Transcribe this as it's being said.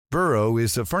Burrow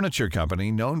is a furniture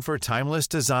company known for timeless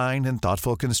design and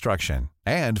thoughtful construction,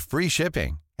 and free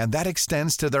shipping, and that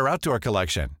extends to their outdoor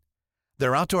collection.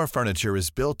 Their outdoor furniture is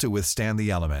built to withstand the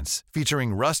elements,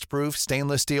 featuring rust-proof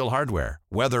stainless steel hardware,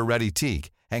 weather-ready teak,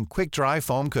 and quick-dry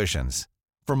foam cushions.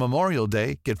 For Memorial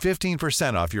Day, get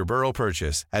 15% off your Burrow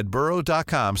purchase at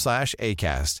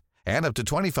burrow.com/acast, and up to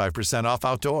 25% off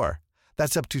outdoor.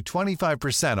 That's up to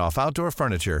 25% off outdoor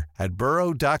furniture at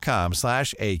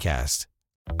burrow.com/acast.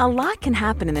 A lot can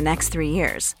happen in the next 3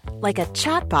 years. Like a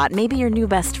chatbot may be your new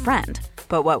best friend.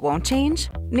 But what won't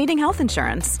change? Needing health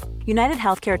insurance. United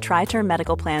Healthcare Tri-Term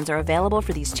Medical Plans are available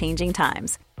for these changing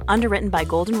times. Underwritten by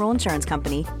Golden Rule Insurance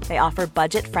Company, they offer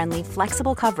budget-friendly,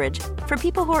 flexible coverage for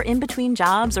people who are in between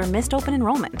jobs or missed open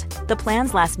enrollment. The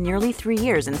plans last nearly 3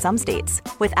 years in some states,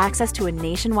 with access to a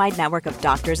nationwide network of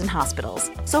doctors and hospitals.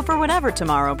 So for whatever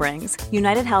tomorrow brings,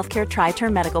 United Healthcare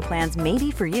Tri-Term Medical Plans may be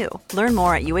for you. Learn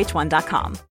more at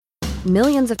uh1.com.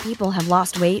 Millions of people have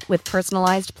lost weight with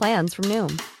personalized plans from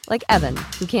Noom. Like Evan,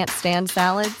 who can't stand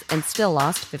salads and still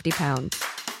lost 50 pounds.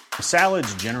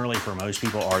 Salads generally for most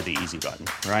people are the easy button,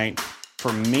 right?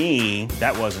 For me,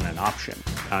 that wasn't an option.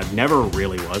 I never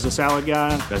really was a salad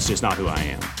guy. That's just not who I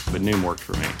am. But Noom worked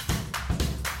for me.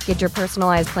 Get your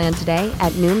personalized plan today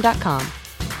at Noom.com.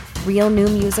 Real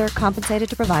Noom user compensated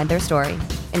to provide their story.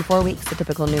 In 4 weeks, the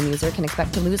typical Noom user can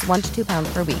expect to lose 1 to 2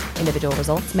 pounds per week. Individual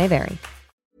results may vary.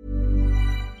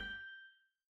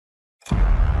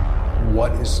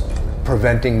 What is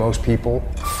preventing most people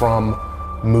from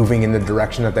moving in the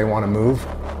direction that they want to move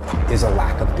is a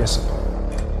lack of discipline.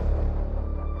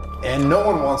 And no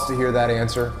one wants to hear that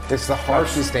answer. It's the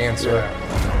harshest answer. Yeah.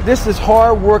 This is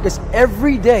hard work. It's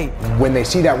every day. When they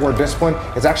see that word discipline,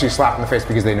 it's actually a slap in the face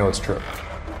because they know it's true.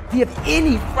 If you have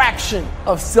any fraction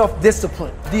of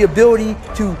self-discipline, the ability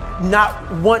to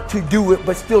not want to do it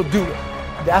but still do it,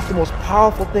 that's the most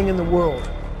powerful thing in the world.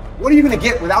 What are you going to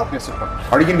get without discipline?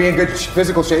 Are you going to be in good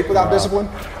physical shape without discipline?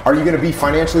 Are you going to be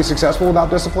financially successful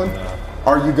without discipline?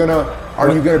 Are you going to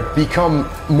become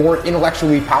more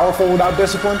intellectually powerful without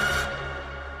discipline?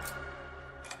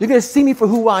 You're going to see me for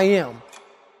who I am,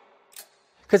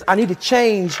 because I need to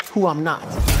change who I'm not.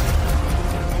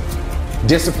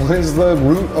 Discipline is the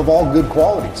root of all good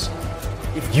qualities.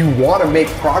 If you want to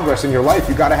make progress in your life,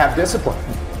 you got to have discipline.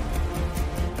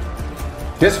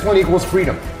 Discipline equals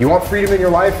freedom. You want freedom in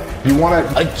your life? You want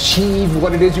to achieve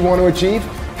what it is you want to achieve?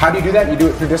 How do you do that? You do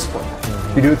it through discipline.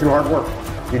 You do it through hard work.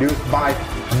 You do it by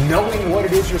knowing what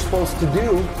it is you're supposed to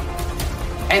do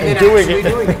and then doing it.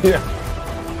 Yeah.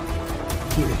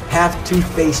 You have to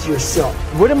face yourself.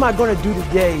 What am I going to do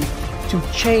today to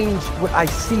change what I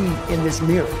see in this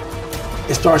mirror?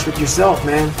 It starts with yourself,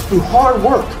 man. Through hard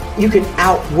work, you can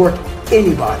outwork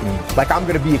anybody. Like, I'm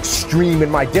going to be extreme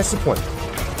in my discipline.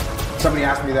 Somebody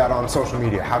asked me that on social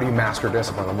media. How do you master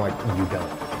discipline? I'm like, you don't.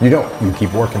 You don't. You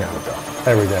keep working at it though.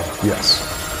 Every day. Yes.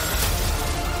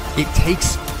 It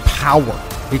takes power.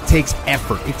 It takes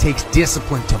effort. It takes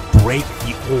discipline to break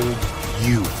the old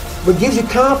you. What gives you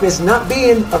confidence, not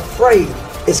being afraid,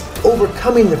 is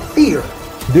overcoming the fear.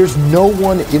 There's no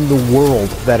one in the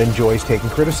world that enjoys taking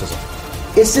criticism.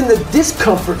 It's in the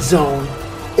discomfort zone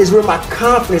is where my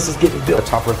confidence is getting built. The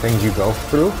tougher things you go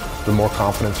through, the more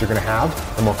confidence you're going to have.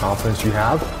 The more confidence you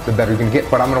have, the better you're going to get.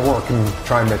 But I'm going to work and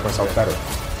try and make myself better.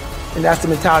 And that's the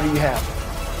mentality you have.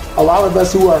 A lot of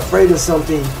us who are afraid of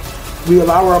something, we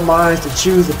allow our minds to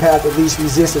choose the path of least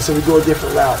resistance, so we go a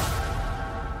different route.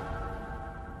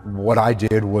 What I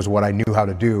did was what I knew how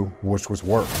to do, which was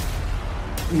work.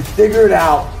 You figure it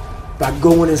out by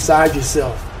going inside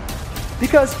yourself.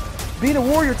 Because being a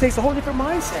warrior takes a whole different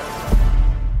mindset.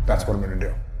 That's what I'm going to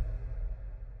do.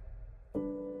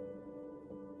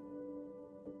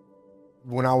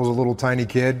 When I was a little tiny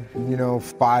kid,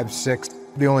 5, 6,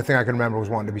 the only thing I could remember was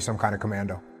wanting to be some kind of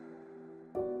commando.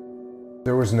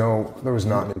 There was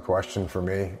not any question for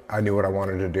me. I knew what I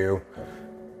wanted to do.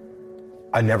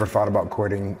 I never thought about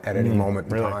quitting at any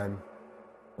moment in time.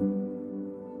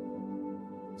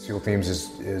 SEAL Teams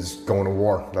is going to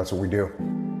war. That's what we do.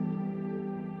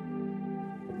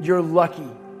 You're lucky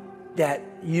that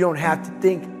you don't have to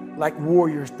think like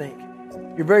warriors think.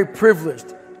 You're very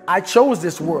privileged. I chose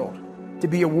this world to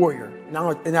be a warrior. And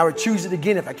I would choose it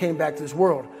again if I came back to this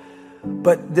world.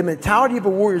 But the mentality of a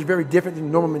warrior is very different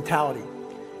than normal mentality.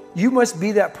 You must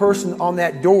be that person on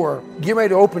that door, get ready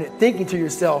to open it, thinking to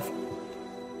yourself,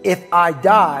 if I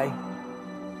die,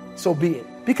 so be it.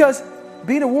 Because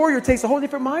being a warrior takes a whole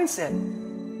different mindset.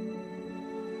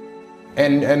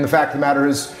 And the fact of the matter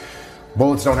is,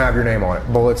 bullets don't have your name on it.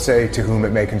 Bullets say to whom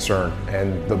it may concern.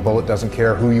 And the bullet doesn't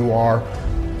care who you are.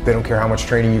 They don't care how much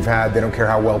training you've had. They don't care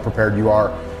how well prepared you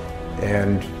are.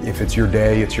 And if it's your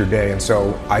day, it's your day. And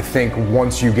so I think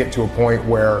once you get to a point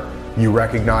where you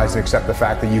recognize and accept the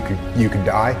fact that you could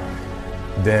die,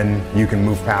 then you can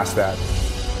move past that.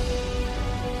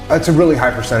 It's a really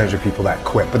high percentage of people that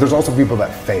quit, but there's also people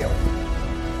that fail.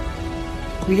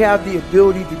 We have the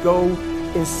ability to go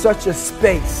in such a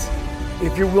space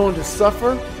if you're willing to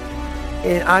suffer,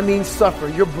 and I mean suffer.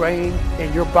 Your brain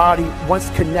and your body, once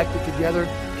connected together,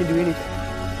 can do anything.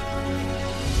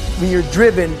 When you're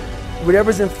driven,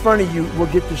 whatever's in front of you will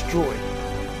get destroyed.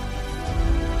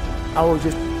 I was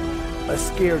just a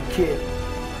scared kid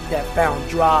that found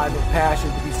drive and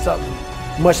passion to be something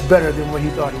much better than what he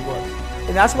thought he was.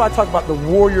 And that's why I talk about the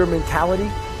warrior mentality.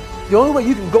 The only way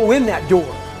you can go in that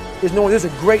door is knowing there's a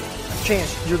great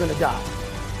chance you're gonna die.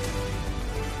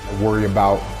 I worry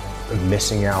about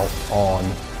missing out on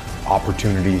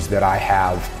opportunities that I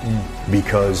have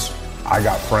because I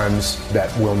got friends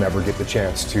that will never get the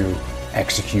chance to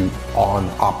execute on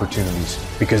opportunities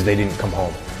because they didn't come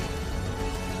home.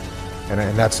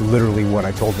 And that's literally what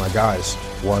I told my guys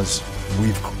was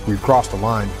we've crossed a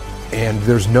line, and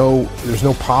there's no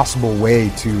possible way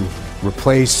to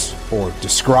replace or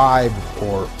describe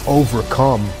or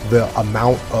overcome the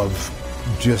amount of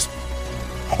just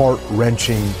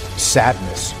heart-wrenching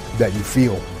sadness that you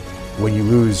feel when you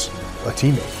lose a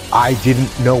teammate. I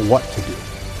didn't know what to do,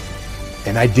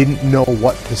 and I didn't know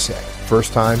what to say.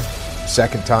 First time,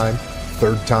 second time,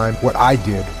 third time, what I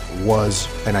did was,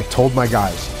 and I told my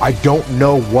guys, I don't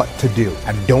know what to do.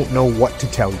 I don't know what to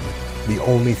tell you. The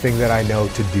only thing that I know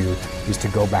to do is to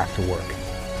go back to work.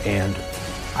 And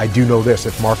I do know this,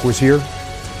 if Mark was here,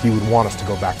 he would want us to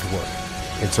go back to work.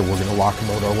 And so we're gonna lock and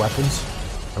load our weapons,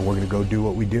 and we're gonna go do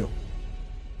what we do.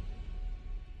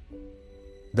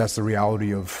 That's the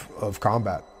reality of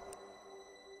combat.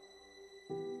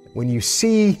 When you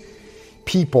see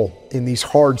people in these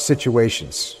hard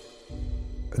situations,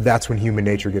 that's when human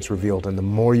nature gets revealed. And the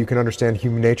more you can understand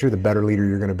human nature, the better leader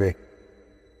you're gonna be.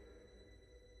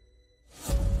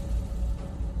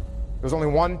 There's only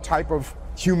one type of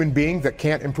human being that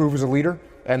can't improve as a leader,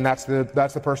 and that's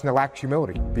the person that lacks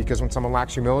humility. Because when someone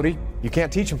lacks humility, you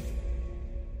can't teach them.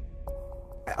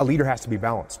 A leader has to be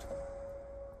balanced.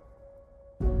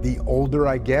 The older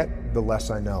I get, the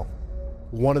less I know.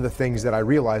 One of the things that I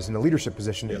realized in a leadership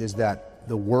position is that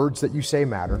the words that you say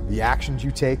matter, the actions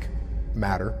you take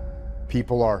matter.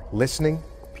 People are listening,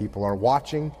 people are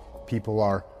watching, people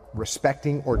are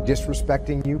respecting or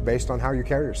disrespecting you based on how you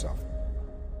carry yourself.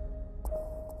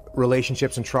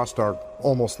 Relationships and trust are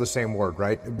almost the same word,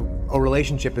 right? A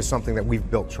relationship is something that we've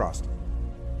built trust.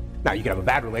 Now, you can have a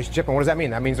bad relationship, and what does that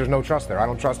mean? That means there's no trust there. I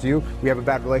don't trust you, we have a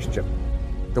bad relationship.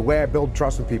 The way I build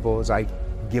trust with people is I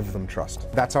give them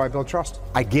trust. That's how I build trust.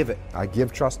 I give it. I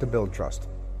give trust to build trust.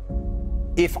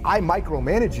 If I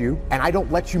micromanage you and I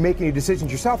don't let you make any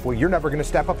decisions yourself, well, you're never gonna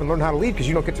step up and learn how to lead because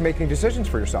you don't get to make any decisions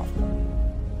for yourself.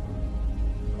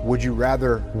 Would you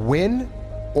rather win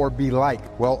or be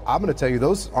liked? Well, I'm gonna tell you,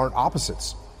 those aren't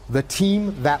opposites. The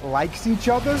team that likes each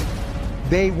other,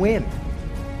 they win.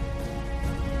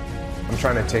 I'm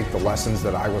trying to take the lessons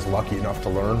that I was lucky enough to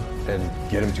learn and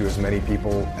get them to as many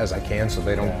people as I can so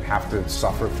they don't have to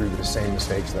suffer through the same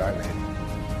mistakes that I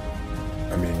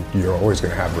made. I mean, you're always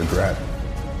gonna have regret.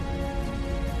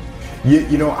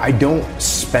 You know, I don't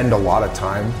spend a lot of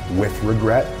time with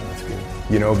regret,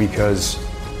 you know, because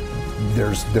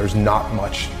there's not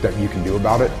much that you can do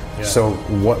about it. Yeah. So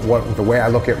what the way I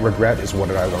look at regret is, what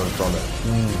did I learn from it?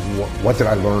 What did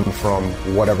I learn from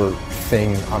whatever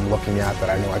thing I'm looking at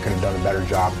that I know I could have done a better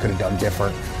job, could have done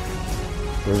different?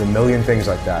 There's a million things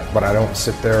like that, but I don't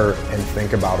sit there and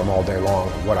think about them all day long.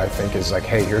 What I think is like,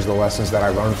 hey, here's the lessons that I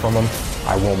learned from them.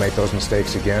 I won't make those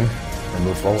mistakes again and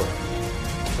move forward.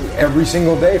 Every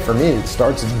single day for me, it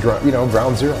starts at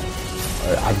ground zero.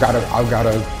 I've got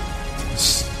to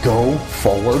go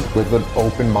forward with an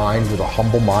open mind, with a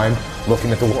humble mind,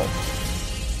 looking at the world.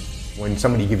 When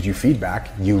somebody gives you feedback,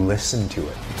 you listen to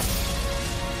it.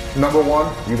 Number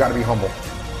one, you got to be humble.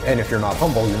 And if you're not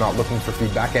humble, you're not looking for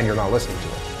feedback and you're not listening to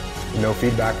it. No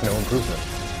feedback, no improvement.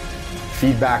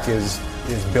 Feedback is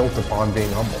built upon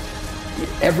being humble.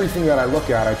 Everything that I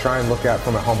look at, I try and look at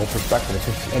from a humble perspective.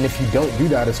 And if you don't do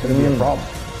that, it's going to be a problem.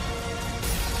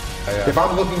 If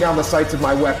I'm looking down the sights of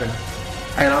my weapon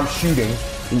and I'm shooting,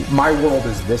 my world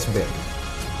is this big.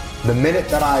 The minute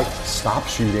that I stop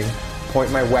shooting,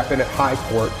 point my weapon at high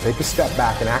court, take a step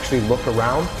back and actually look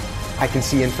around, I can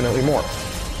see infinitely more.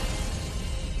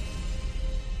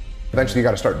 Eventually you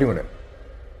got to start doing it.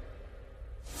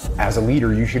 As a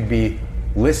leader, you should be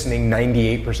listening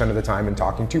 98% of the time and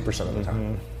talking 2% of the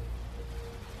time.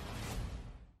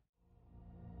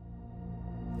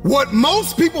 What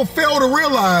most people fail to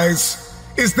realize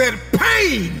is that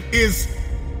pain is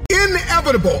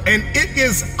inevitable and it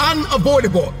is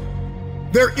unavoidable.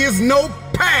 There is no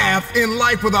path in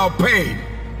life without pain.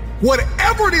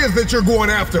 Whatever it is that you're going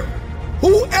after,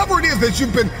 whoever it is that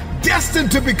you've been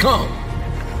destined to become,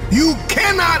 you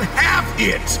cannot have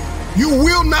it. You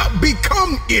will not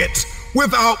become it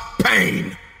without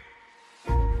pain.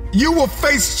 You will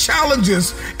face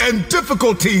challenges and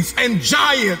difficulties and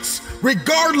giants,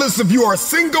 regardless if you are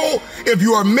single, if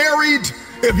you are married,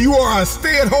 if you are a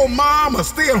stay-at-home mom, a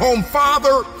stay-at-home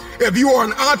father, if you are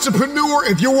an entrepreneur,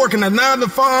 if you're working a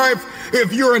 9-to-5,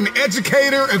 if you're an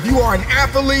educator, if you are an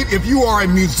athlete, if you are a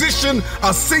musician,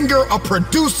 a singer, a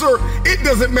producer, it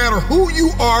doesn't matter who you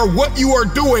are, what you are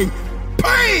doing,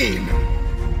 pain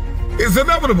is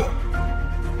inevitable.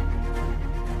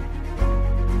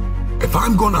 If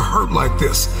I'm gonna hurt like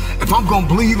this, if I'm gonna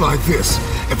bleed like this,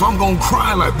 if I'm gonna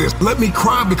cry like this, let me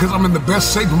cry because I'm in the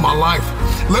best shape of my life.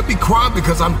 Let me cry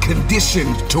because I'm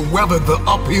conditioned to weather the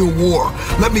uphill war.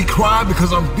 Let me cry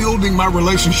because I'm building my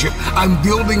relationship. I'm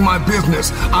building my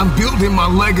business. I'm building my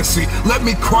legacy. Let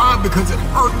me cry because it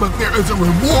hurt, but there is a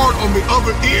reward on the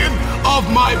other end of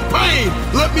my pain.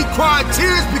 Let me cry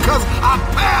tears because I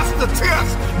passed the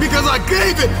test, because I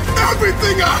gave it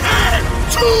everything I had.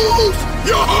 Choose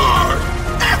your heart.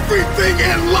 Everything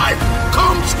in life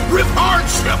comes with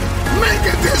hardship. Make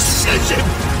a decision.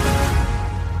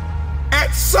 At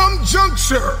some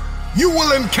juncture, you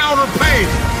will encounter pain.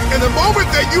 And the moment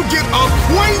that you get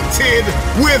acquainted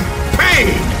with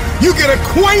pain, you get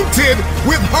acquainted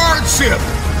with hardship,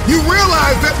 you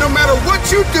realize that no matter what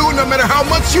you do, no matter how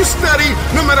much you study,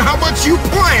 no matter how much you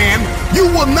plan, you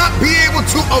will not be able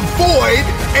to avoid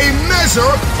a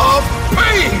measure of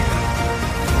pain.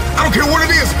 I don't care what it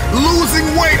is, losing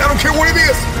weight, I don't care what it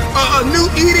is, a new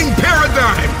eating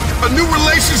paradigm, a new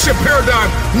relationship paradigm,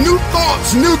 new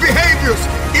thoughts, new behaviors.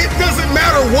 It doesn't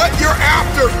matter what you're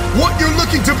after, what you're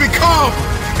looking to become.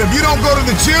 If you don't go to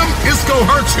the gym, it's gonna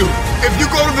hurt you. If you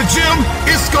go to the gym,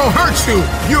 it's gonna hurt you.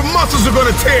 Your muscles are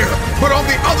gonna tear. But on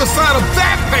the other side of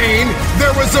that pain,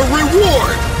 there is a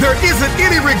reward. There isn't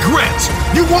any regret.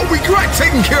 You won't regret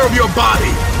taking care of your body.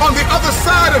 On the other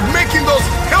side of making those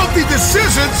healthy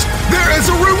decisions, there is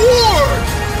a reward.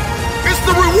 It's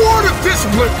the reward of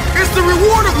discipline. It's the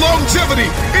reward of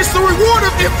longevity. It's the reward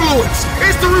of influence.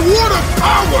 It's the reward of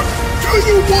power. Do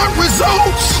you want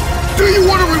results? Do you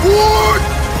want a reward?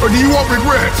 Or do you want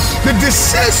regrets? The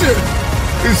decision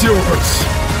is yours.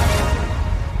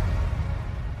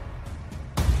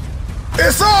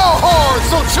 It's all hard,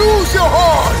 so choose your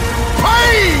heart.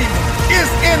 Pain is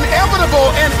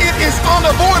inevitable and it is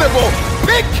unavoidable.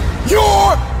 Pick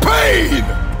your pain.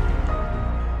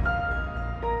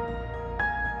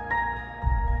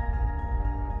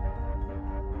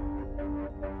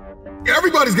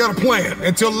 Everybody's got a plan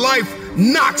until life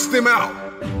knocks them out.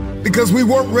 Because we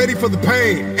weren't ready for the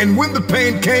pain. And when the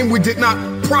pain came, we did not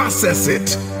process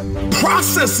it.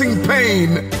 Processing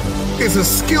pain is a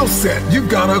skill set you've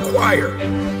got to acquire.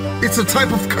 It's a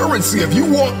type of currency. If you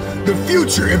want the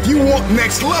future, if you want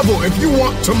next level, if you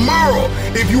want tomorrow,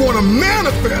 if you want to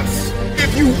manifest,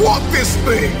 if you want this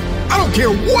thing, I don't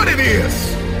care what it is,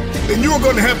 then you're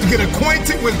going to have to get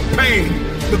acquainted with pain.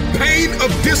 The pain of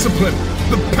discipline,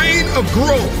 the pain of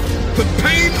growth, the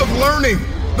pain of learning,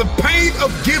 the pain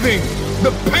of giving,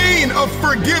 the pain of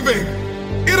forgiving.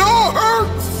 It all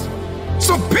hurts.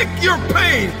 So pick your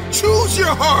pain, choose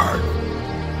your heart.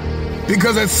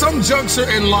 Because at some juncture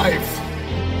in life,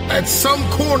 at some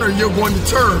corner you're going to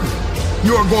turn,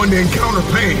 you are going to encounter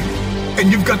pain.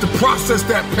 And you've got to process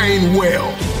that pain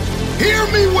well. Hear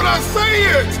me when I say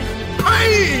it.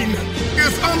 Pain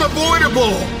is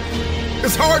unavoidable.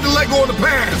 It's hard to let go of the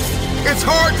past. It's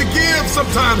hard to give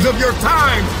sometimes of your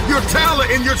time, your talent,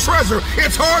 and your treasure.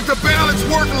 It's hard to balance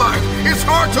work life. It's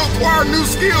hard to acquire new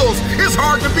skills. It's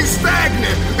hard to be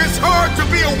stagnant. It's hard to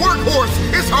be a workhorse.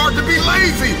 It's hard to be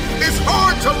lazy. It's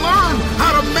hard to learn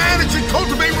how to manage and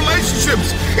cultivate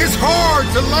relationships. It's hard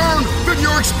to learn from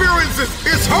your experiences.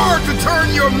 It's hard to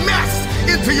turn your mess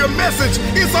into your message.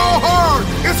 It's all hard.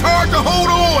 It's hard to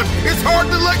hold on. It's hard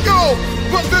to let go.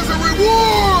 But there's a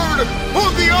reward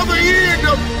on the other end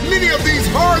of many of these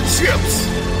hardships.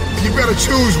 You've got to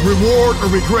choose reward or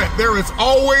regret. There is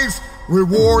always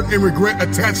reward and regret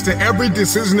attached to every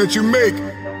decision that you make.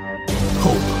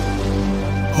 Hope.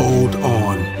 Hold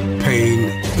on.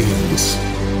 Pain ends.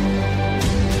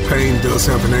 Pain does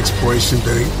have an expiration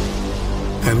date.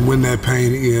 And when that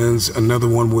pain ends, another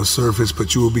one will surface,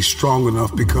 but you will be strong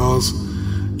enough because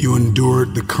you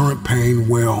endured the current pain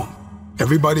well.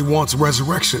 Everybody wants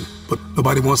resurrection, but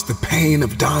nobody wants the pain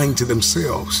of dying to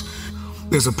themselves.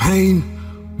 There's a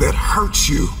pain that hurts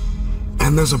you,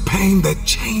 and there's a pain that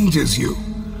changes you.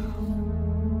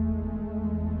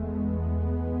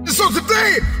 So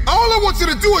today, all I want you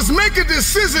to do is make a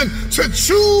decision to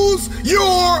choose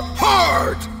your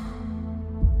heart.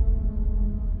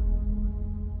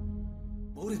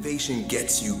 Motivation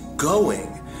gets you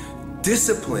going.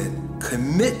 Discipline,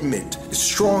 commitment,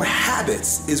 strong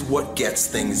habits is what gets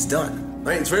things done,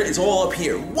 right? It's all up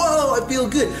here. Whoa, I feel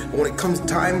good. But when it comes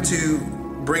time to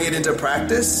bring it into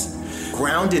practice,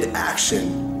 grounded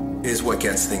action is what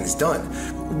gets things done.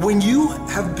 When you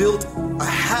have built a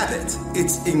habit,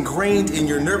 it's ingrained in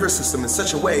your nervous system in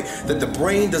such a way that the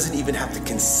brain doesn't even have to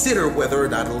consider whether or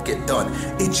not it'll get done.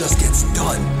 It just gets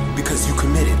done because you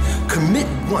committed. Commit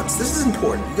once. This is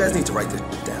important. You guys need to write this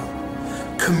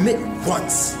down. Commit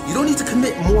once. You don't need to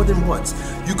commit more than once.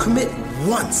 You commit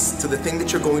once to the thing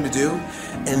that you're going to do,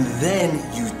 and then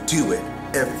you do it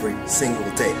every single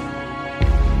day.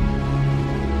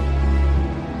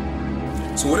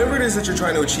 So whatever it is that you're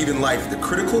trying to achieve in life, the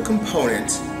critical component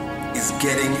is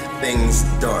getting things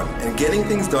done, and getting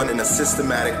things done in a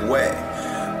systematic way.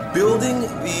 Building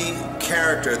the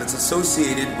character that's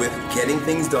associated with getting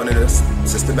things done in a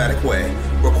systematic way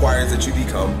requires that you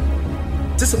become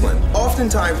disciplined.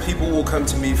 Oftentimes people will come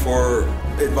to me for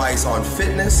advice on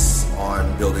fitness,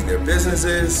 on building their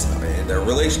businesses, in their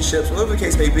relationships, whatever the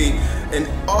case may be, and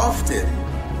often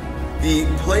the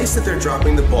place that they're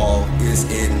dropping the ball is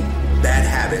in bad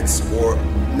habits or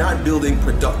not building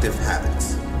productive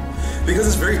habits. Because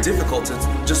it's very difficult to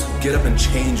just get up and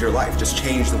change your life, just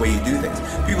change the way you do things.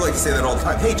 People like to say that all the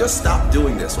time, hey, just stop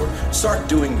doing this or start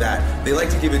doing that. They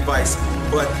like to give advice,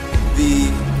 but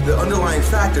the underlying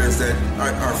factor is that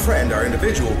our friend, our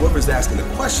individual, whoever's asking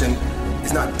the question,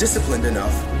 is not disciplined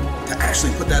enough to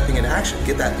actually put that thing in action,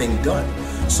 get that thing done.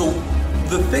 So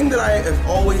the thing that I have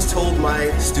always told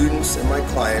my students and my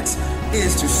clients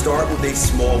is to start with a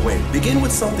small win. Begin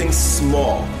with something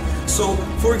small. So,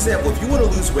 for example, if you want to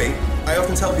lose weight, I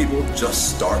often tell people,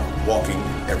 just start walking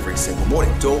every single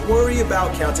morning. Don't worry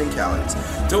about counting calories.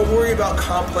 Don't worry about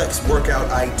complex workout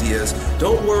ideas.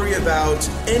 Don't worry about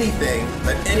anything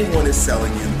that anyone is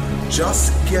selling you.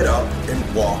 Just get up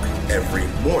and walk every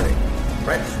morning.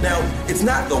 Right? Now, it's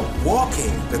not the walking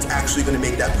that's actually going to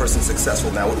make that person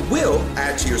successful. Now, it will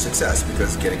add to your success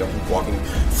because getting up and walking,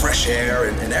 fresh air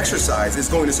and exercise is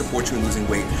going to support you in losing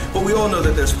weight. But we all know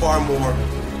that there's far more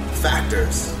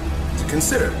factors to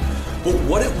consider. But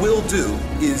what it will do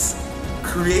is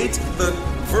create the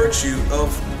virtue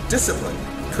of discipline,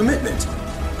 commitment.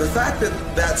 The fact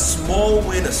that that small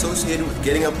win associated with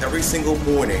getting up every single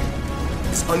morning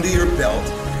is under your belt,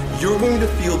 you're going to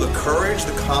feel the courage,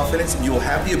 the confidence, and you will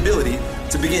have the ability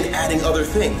to begin adding other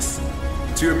things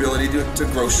to your ability to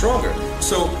grow stronger.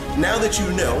 So now that you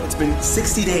know, it's been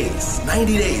 60 days,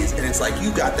 90 days, and it's like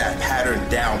you got that pattern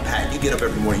down pat. You get up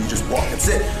every morning, you just walk, that's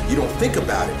it. You don't think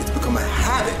about it, it's become a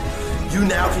habit. You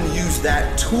now can use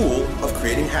that tool of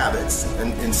creating habits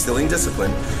and instilling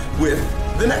discipline with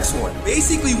the next one.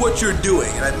 Basically what you're doing,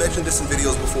 and I've mentioned this in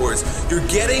videos before, is you're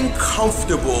getting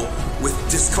comfortable with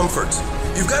discomfort.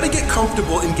 You've got to get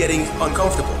comfortable in getting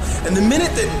uncomfortable. And the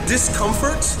minute that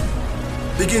discomfort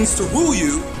begins to woo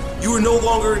you, you are no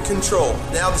longer in control.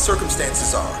 Now the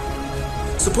circumstances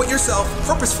are. So put yourself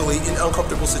purposefully in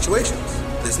uncomfortable situations.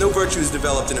 There's no virtues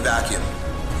developed in a vacuum.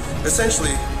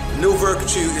 Essentially, no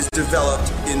virtue is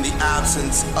developed in the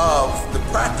absence of the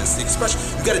practice, the expression.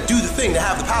 You've got to do the thing to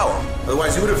have the power.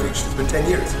 Otherwise, you would have reached. It's been 10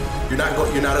 years. You're not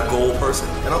a goal person.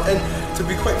 And to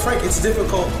be quite frank, it's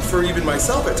difficult for even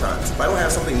myself at times. If I don't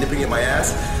have something nipping at my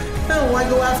ass, why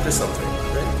go after something?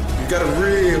 Right? You've got to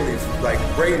really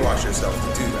brainwash yourself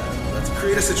to do that. Let's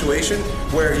create a situation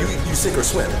where you sink or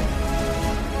swim.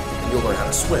 And you'll learn how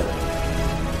to swim.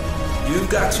 You've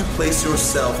got to place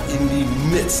yourself in the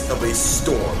midst of a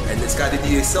storm, and it's got to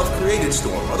be a self-created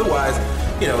storm. Otherwise,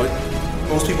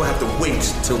 most people have to wait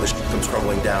till the shit comes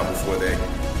crumbling down before they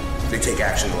take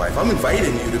action in life. I'm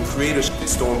inviting you to create a shit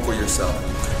storm for yourself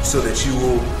so that you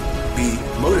will be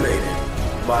motivated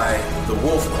by the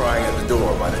wolf crying at the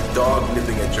door, by the dog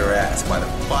nipping at your ass, by the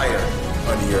fire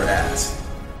under your ass.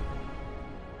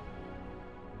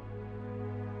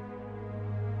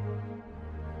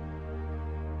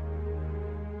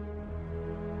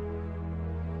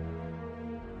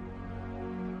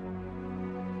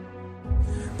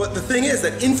 But the thing is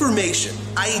that information,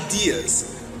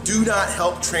 ideas, do not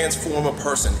help transform a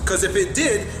person. Because if it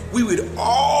did, we would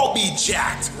all be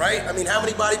jacked, right? I mean, how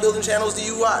many bodybuilding channels do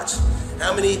you watch?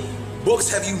 How many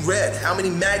books have you read? How many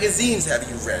magazines have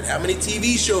you read? How many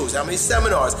TV shows? How many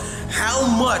seminars? How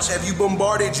much have you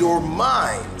bombarded your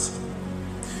mind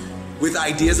with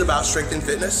ideas about strength and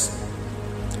fitness,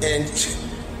 and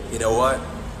you know what?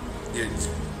 It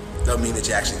doesn't mean that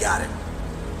you actually got it,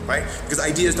 right? Because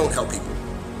ideas don't help people.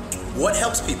 What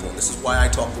helps people, and this is why I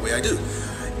talk the way I do,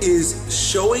 is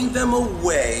showing them a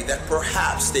way that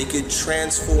perhaps they could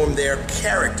transform their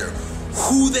character.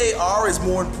 Who they are is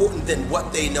more important than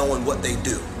what they know and what they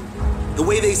do. The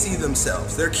way they see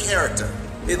themselves, their character.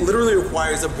 It literally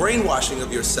requires a brainwashing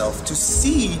of yourself to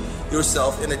see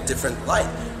yourself in a different light.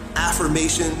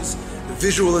 Affirmations,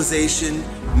 visualization,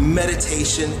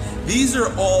 meditation, these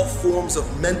are all forms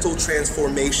of mental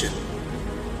transformation.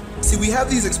 See, we have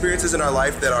these experiences in our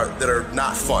life that are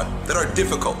not fun, that are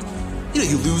difficult. You know,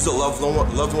 you lose a loved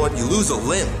one, you lose a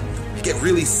limb, you get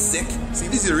really sick. See,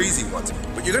 these are easy ones,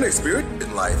 but you're gonna experience it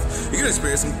in life. You're gonna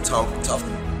experience some tough.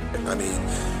 I mean,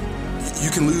 you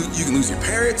can lose your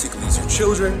parents, you can lose your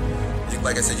children.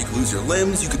 Like I said, you can lose your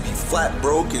limbs, you could be flat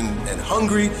broke and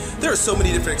hungry. There are so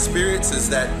many different experiences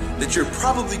that you're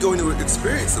probably going to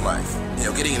experience in life. You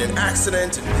know, getting in an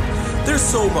accident, and there's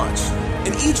so much.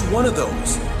 And each one of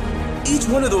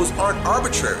those aren't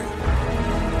arbitrary.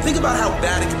 Think about how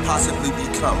bad it could possibly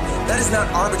become. That is not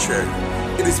arbitrary.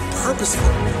 It is purposeful.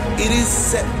 It is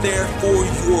set there for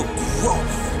your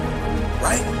growth,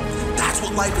 right? That's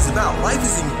what life is about. Life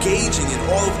is engaging in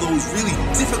all of those really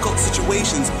difficult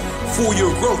situations for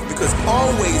your growth, because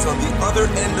always on the other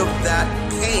end of that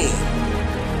pain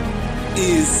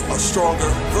is a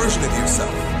stronger version of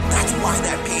yourself. That's why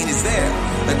that pain is there.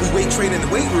 Like we weight train in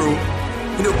the weight room,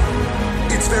 you know,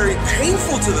 it's very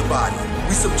painful to the body.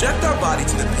 We subject our body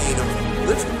to the pain of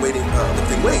lifting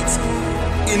weights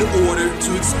in order to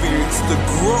experience the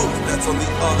growth that's on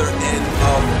the other end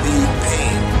of the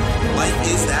pain. Life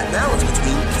is that balance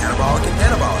between catabolic and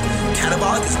anabolic.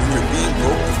 Catabolic is when you're being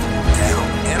broken down.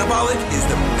 Anabolic is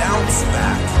the bounce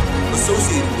back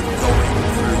associated with going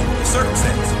through the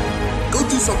circumstance. Go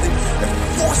do something that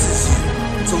forces you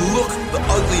to look the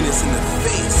ugliness in the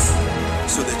face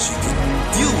so that you can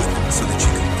deal with it, so that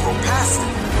you can grow past it,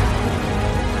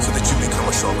 so that you become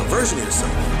a stronger version of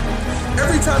yourself.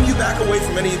 Every time you back away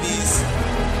from any of these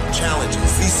challenges,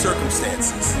 these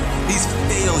circumstances, these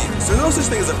failures, there's no such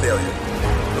thing as a failure,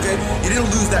 okay? You didn't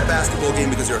lose that basketball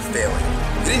game because you're a failure.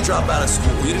 You didn't drop out of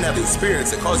school. You didn't have the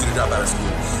experience that caused you to drop out of school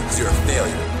because you're a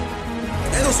failure.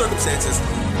 And those circumstances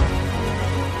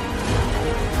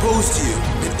posed to you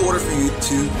in order for you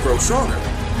to grow stronger.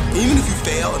 Even if you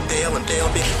fail and fail and fail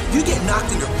and fail, you get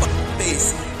knocked in your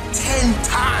face 10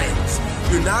 times.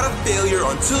 You're not a failure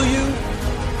until you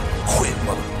quit,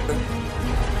 motherfucker.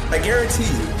 I guarantee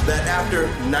you that after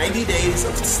 90 days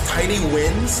of tiny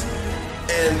wins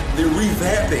and the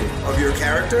revamping of your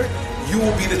character, you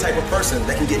will be the type of person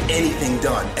that can get anything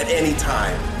done at any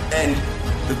time. And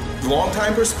the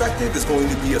long-time perspective is going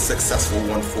to be a successful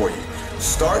one for you.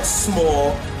 Start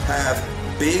small, have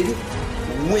big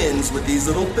wins with these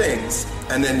little things,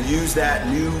 and then use that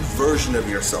new version of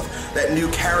yourself, that new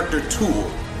character tool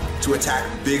to attack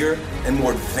bigger and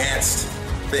more advanced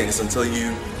things until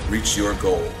you reach your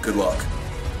goal. Good luck.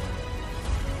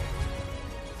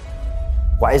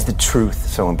 Why is the truth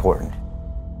so important?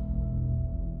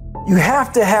 You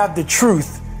have to have the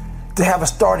truth to have a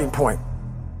starting point.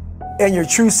 And your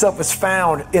true self is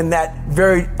found in that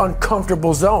very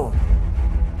uncomfortable zone.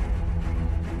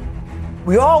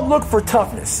 We all look for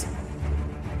toughness.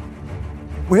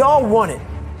 We all want it.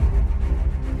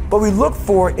 But we look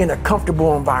for it in a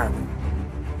comfortable environment.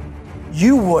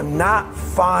 You will not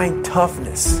find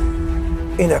toughness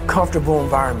in a comfortable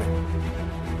environment.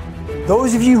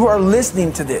 Those of you who are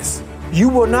listening to this, you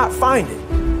will not find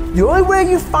it. The only way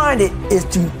you find it is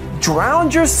to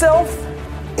drown yourself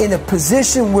in a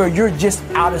position where you're just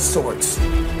out of sorts,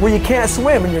 where you can't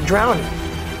swim and you're drowning.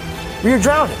 Where you're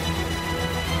drowning.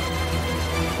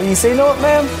 When you say, you know what,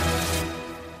 man?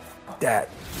 That.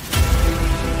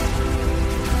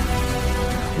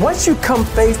 Once you come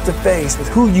face to face with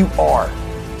who you are,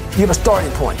 you have a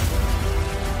starting point.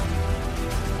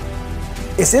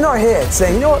 It's in our head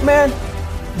saying, you know what, man?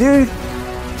 Dude,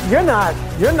 you're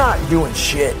not doing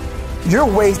shit. You're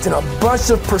wasting a bunch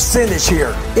of percentage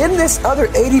here. In this other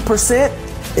 80%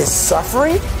 is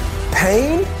suffering,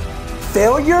 pain,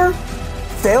 failure,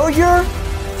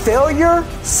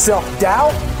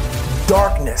 self-doubt,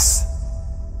 darkness,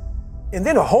 and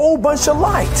then a whole bunch of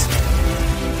light.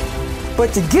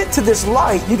 But to get to this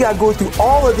light, you gotta go through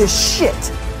all of this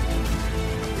shit.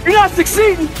 You're not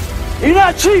succeeding, you're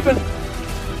not achieving.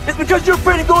 It's because you're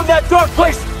afraid to go in that dark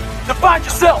place to find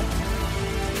yourself.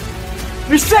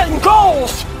 You're setting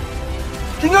goals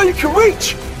you know you can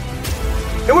reach.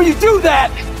 And when you do that,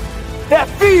 that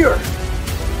fear,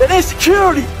 that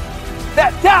insecurity,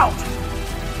 that doubt,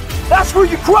 That's where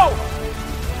you grow.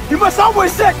 You must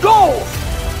always set goals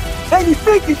and you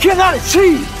think you cannot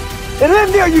achieve. And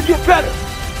in there you get better.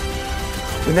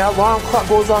 When that alarm clock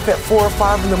goes off at 4 or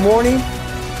 5 in the morning,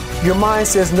 your mind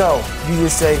says no. You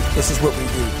just say, this is what we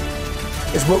do.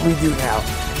 It's what we do now.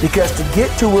 Because to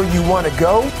get to where you want to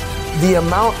go, the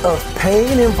amount of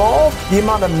pain involved, the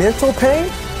amount of mental pain,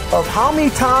 of how many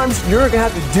times you're going to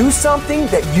have to do something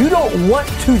that you don't want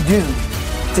to do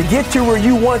to get to where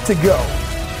you want to go.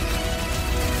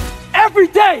 Every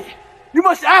day, you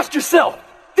must ask yourself,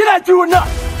 did I do enough?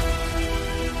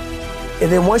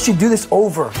 And then once you do this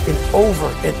over and over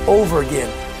and over again,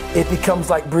 it becomes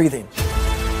like breathing.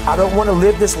 I don't want to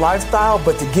live this lifestyle,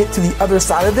 but to get to the other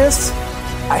side of this,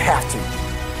 I have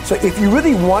to. So if you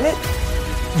really want it,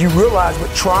 you realize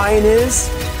what trying is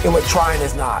and what trying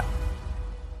is not.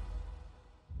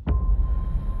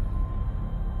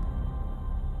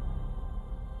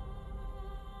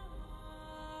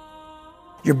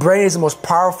 Your brain is the most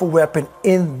powerful weapon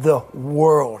in the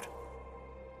world.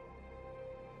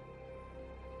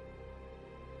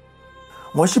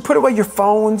 Once you put away your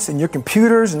phones and your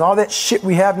computers and all that shit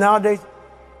we have nowadays,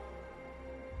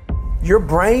 your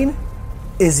brain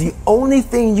is the only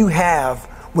thing you have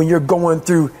when you're going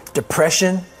through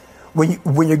depression,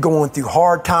 when you're going through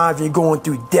hard times, when you're going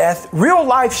through death, real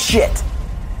life shit.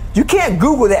 You can't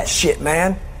Google that shit,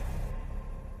 man.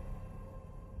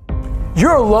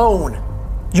 You're alone.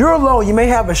 You're alone. You may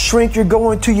have a shrink you're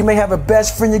going to, you may have a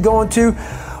best friend you're going to,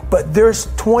 but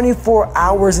there's 24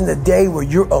 hours in the day where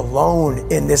you're alone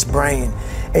in this brain.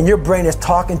 And your brain is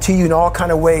talking to you in all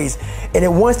kinds of ways. And it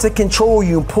wants to control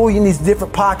you and pull you in these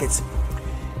different pockets.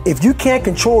 If you can't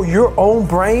control your own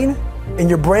brain and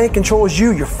your brain controls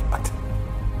you, you're fucked.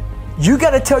 You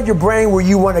got to tell your brain where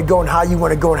you want to go and how you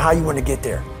want to go and how you want to get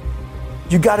there.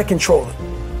 You got to control it.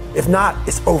 If not,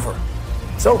 it's over.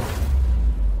 It's over.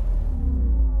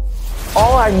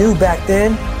 All I knew back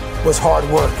then was hard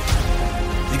work.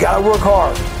 You gotta work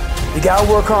hard. You gotta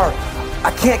work hard.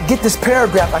 I can't get this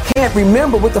paragraph. I can't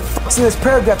remember what the fuck's in this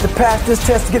paragraph to pass this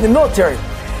test to get in the military.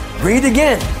 Read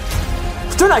again.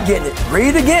 Still not getting it.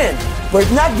 Read again. But if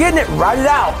you're not getting it, write it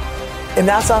out. And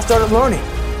that's how I started learning.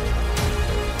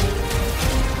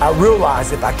 I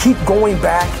realized if I keep going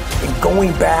back and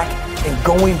going back and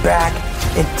going back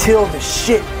until the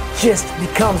shit just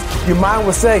becomes, your mind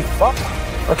will say, fuck.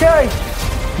 Okay,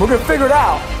 we're gonna figure it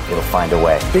out. It'll find a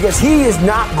way. Because he is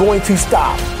not going to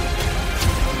stop.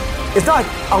 It's not like,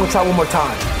 I'm gonna try one more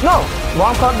time. No,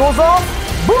 alarm clock goes off,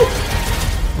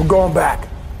 boop, we're going back.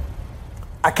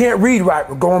 I can't read right,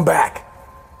 we're going back.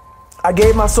 I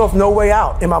gave myself no way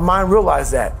out, and my mind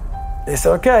realized that. They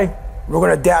said, okay, we're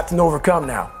gonna adapt and overcome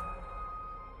now.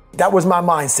 That was my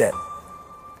mindset.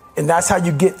 And that's how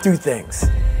you get through things.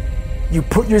 You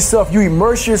put yourself, you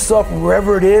immerse yourself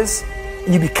wherever it is,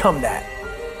 and you become that.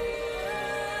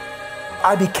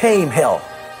 I became hell.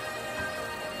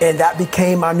 And that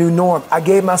became my new norm. I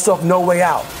gave myself no way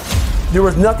out. There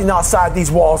was nothing outside these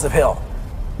walls of hell.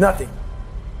 Nothing.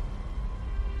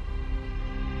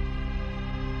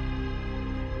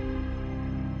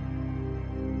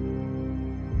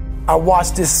 I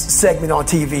watched this segment on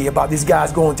TV about these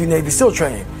guys going through Navy SEAL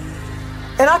training.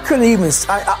 And I couldn't even,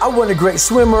 I wasn't a great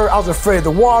swimmer. I was afraid of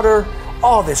the water,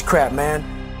 all this crap, man.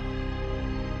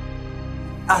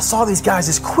 I saw these guys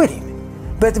just quitting.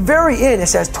 But at the very end, it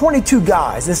says 22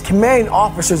 guys. This commanding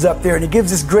officer's up there and he gives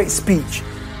this great speech.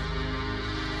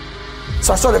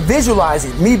 So I started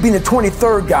visualizing me being the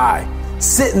 23rd guy,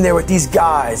 sitting there with these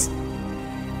guys.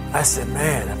 I said,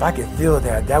 man, if I could feel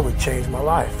that, that would change my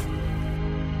life.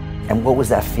 And what was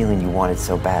that feeling you wanted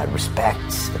so bad? Respect,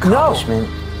 accomplishment?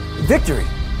 No, victory.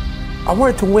 I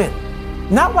wanted to win.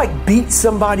 Not like beat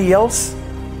somebody else.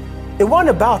 It wasn't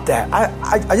about that.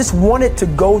 I just wanted to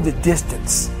go the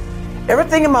distance.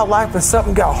 Everything in my life, when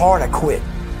something got hard, I quit.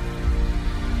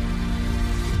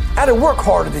 I had to work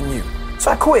harder than you,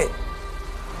 so I quit.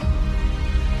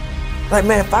 Like,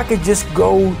 man, if I could just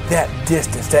go that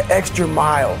distance, that extra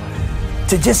mile,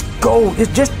 to just go,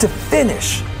 just to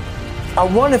finish. I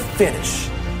want to finish.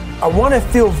 I want to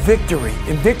feel victory.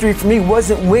 And victory for me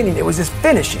wasn't winning, it was just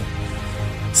finishing.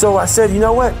 So I said, you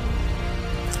know what?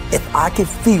 If I could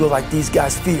feel like these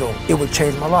guys feel, it would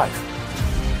change my life.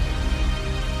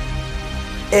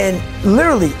 And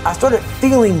literally, I started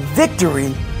feeling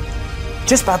victory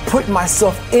just by putting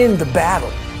myself in the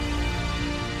battle.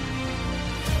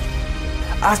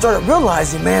 I started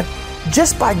realizing, man,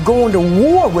 just by going to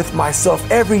war with myself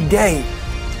every day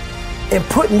and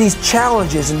putting these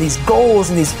challenges and these goals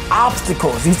and these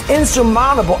obstacles, these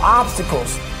insurmountable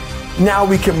obstacles, now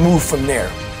we can move from there.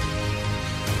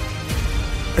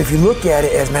 If you look at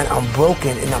it as, man, I'm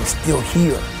broken and I'm still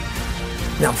here.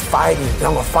 And I'm fighting and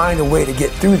I'm gonna find a way to get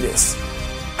through this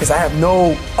because I have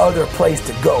no other place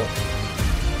to go.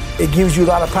 It gives you a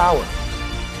lot of power.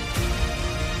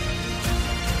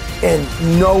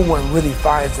 And no one really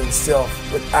finds themselves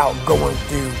without going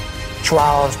through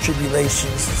trials,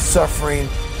 tribulations, suffering,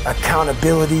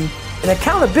 accountability. And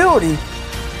accountability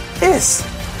is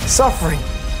suffering.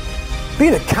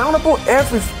 Being accountable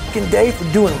every fucking day for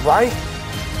doing right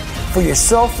for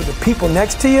yourself, for the people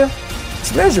next to you,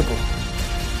 it's miserable.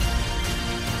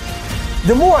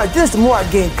 The more I do this, the more I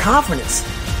gain confidence.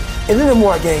 And then the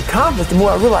more I gain confidence, the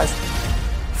more I realize,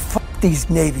 fuck these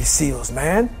Navy SEALs,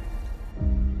 man.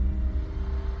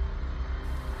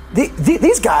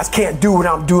 These guys can't do what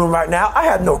I'm doing right now. I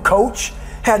had no coach,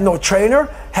 had no trainer,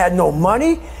 had no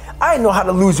money. I didn't know how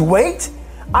to lose weight.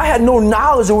 I had no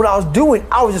knowledge of what I was doing.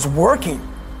 I was just working.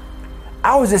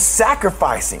 I was just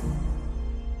sacrificing.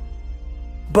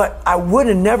 But I would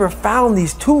have never found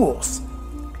these tools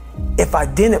if I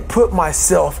didn't put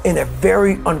myself in a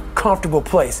very uncomfortable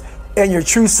place. And your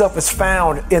true self is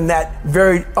found in that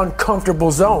very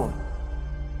uncomfortable zone.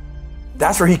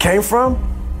 That's where he came from.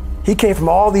 He came from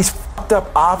all these fucked up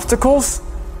obstacles,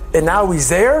 and now he's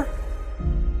there.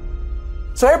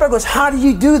 So everybody goes, how do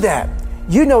you do that?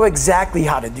 You know exactly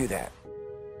how to do that.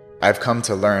 I've come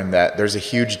to learn that there's a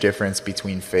huge difference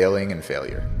between failing and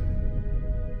failure.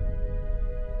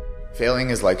 Failing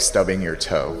is like stubbing your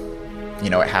toe. You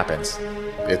know, it happens.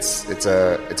 It's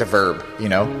a verb, you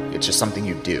know? It's just something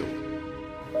you do.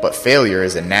 But failure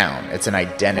is a noun. It's an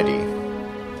identity.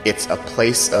 It's a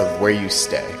place of where you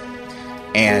stay.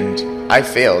 And I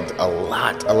failed a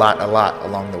lot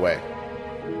along the way.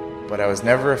 But I was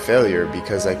never a failure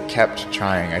because I kept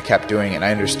trying, I kept doing it, and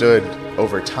I understood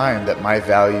over time that my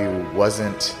value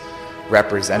wasn't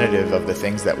representative of the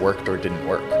things that worked or didn't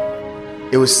work.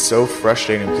 It was so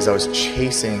frustrating because I was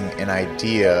chasing an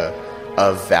idea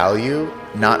of value,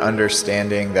 not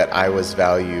understanding that I was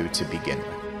value to begin with.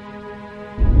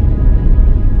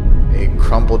 A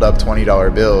crumpled up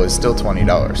 $20 bill is still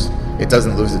 $20. It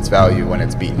doesn't lose its value when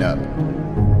it's beaten up.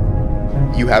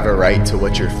 You have a right to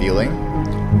what you're feeling,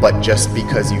 but just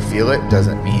because you feel it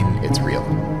doesn't mean it's real.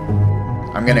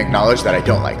 I'm going to acknowledge that I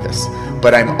don't like this,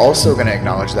 but I'm also going to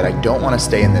acknowledge that I don't want to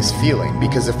stay in this feeling,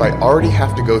 because if I already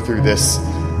have to go through this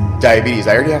diabetes,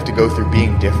 I already have to go through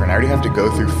being different, I already have to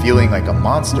go through feeling like a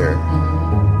monster,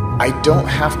 I don't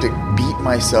have to beat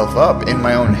myself up in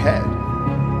my own head.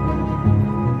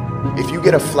 If you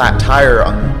get a flat tire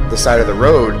on the side of the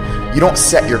road, you don't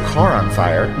set your car on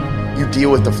fire, you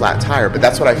deal with the flat tire. But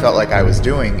that's what I felt like I was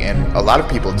doing, and a lot of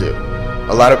people do.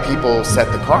 A lot of people set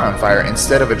the car on fire.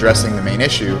 Instead of addressing the main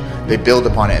issue, they build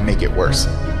upon it and make it worse.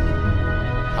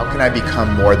 How can I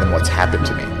become more than what's happened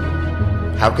to me?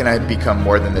 How can I become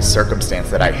more than this circumstance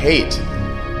that I hate?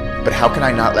 But how can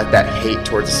I not let that hate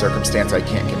towards a circumstance I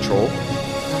can't control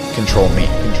me?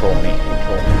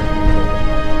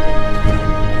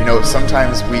 You know,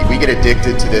 sometimes we get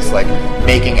addicted to this, like,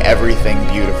 making everything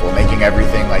beautiful, making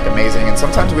everything, like, amazing. And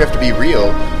sometimes we have to be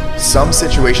real. Some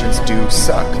situations do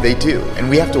suck. They do. And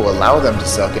we have to allow them to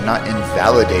suck and not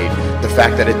invalidate the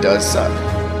fact that it does suck.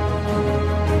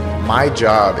 My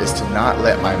job is to not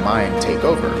let my mind take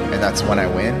over. And that's when I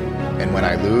win and when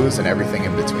I lose and everything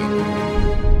in between.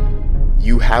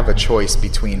 You have a choice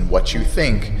between what you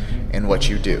think and what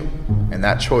you do. And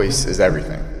that choice is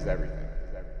everything.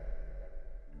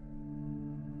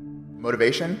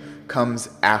 Motivation comes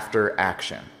after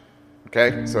action.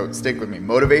 Okay? So stick with me.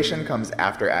 Motivation comes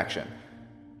after action.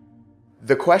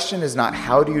 The question is not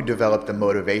how do you develop the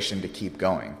motivation to keep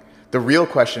going? The real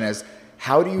question is,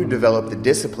 how do you develop the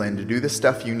discipline to do the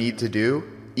stuff you need to do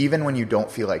even when you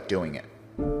don't feel like doing it?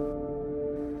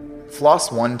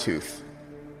 Floss one tooth.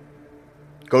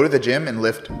 Go to the gym and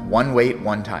lift one weight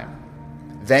one time.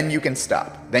 Then you can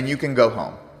stop. Then you can go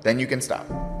home. Then you can stop.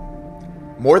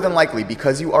 More than likely,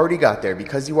 because you already got there,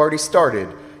 because you already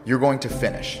started, you're going to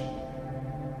finish.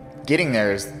 Getting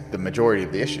there is the majority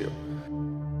of the issue.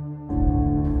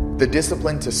 The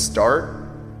discipline to start,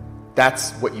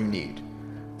 that's what you need.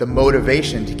 The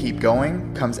motivation to keep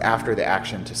going comes after the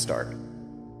action to start.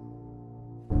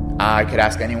 I could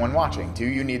ask anyone watching, do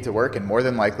you need to work? And more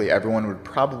than likely, everyone would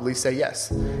probably say yes.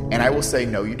 And I will say,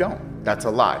 no, you don't. That's a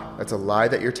lie. That's a lie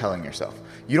that you're telling yourself.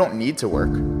 You don't need to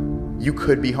work. You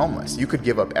could be homeless. You could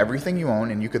give up everything you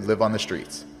own and you could live on the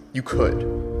streets. You could.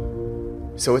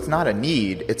 So it's not a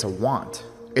need, it's a want.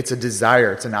 It's a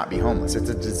desire to not be homeless. It's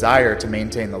a desire to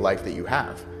maintain the life that you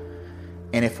have.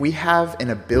 And if we have an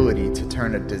ability to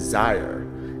turn a desire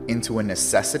into a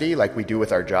necessity like we do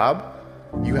with our job,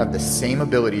 You have the same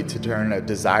ability to turn a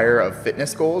desire of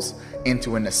fitness goals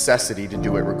into a necessity to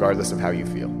do it regardless of how you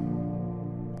feel.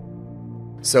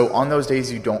 So on those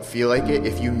days you don't feel like it,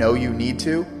 if you know you need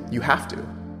to, you have to.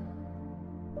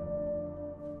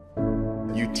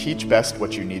 You teach best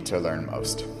what you need to learn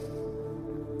most.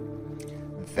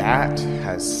 That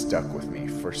has stuck with me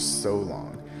for so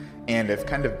long. And I've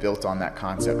kind of built on that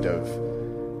concept of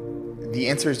the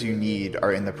answers you need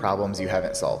are in the problems you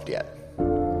haven't solved yet.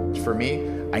 For me,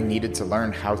 I needed to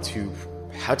learn how to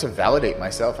validate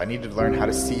myself. I needed to learn how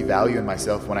to see value in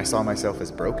myself when I saw myself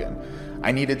as broken.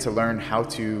 I needed to learn how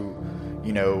to,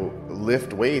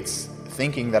 lift weights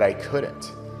thinking that I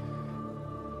couldn't.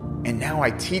 And now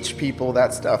I teach people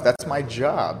that stuff. That's my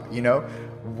job,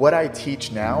 What I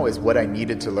teach now is what I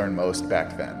needed to learn most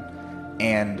back then.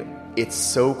 And it's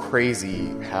so crazy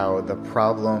how the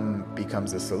problem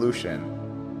becomes a solution.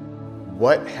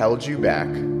 What held you back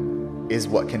is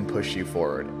what can push you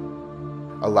forward.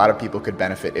 A lot of people could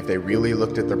benefit if they really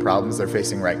looked at the problems they're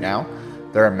facing right now.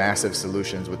 There are massive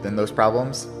solutions within those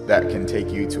problems that can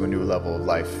take you to a new level of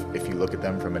life if you look at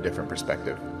them from a different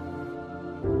perspective.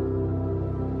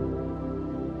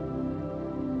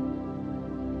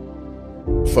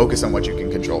 Focus on what you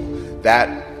can control.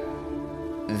 That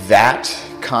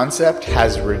concept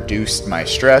has reduced my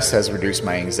stress, has reduced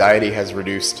my anxiety, has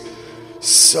reduced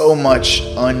so much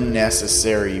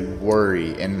unnecessary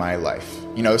worry in my life.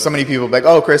 So many people are like,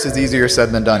 oh, Chris, it's easier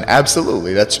said than done.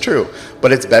 Absolutely, that's true.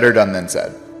 But it's better done than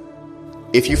said.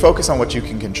 If you focus on what you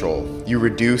can control, you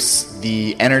reduce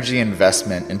the energy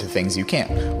investment into things you can't.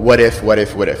 What if? What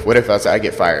if I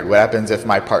get fired? What happens if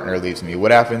my partner leaves me?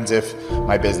 What happens if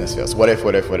my business fails? What if?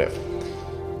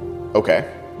 Okay,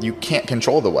 you can't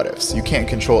control the what ifs. You can't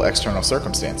control external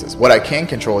circumstances. What I can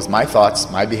control is my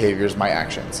thoughts, my behaviors, my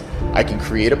actions. I can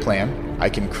create a plan. I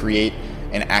can create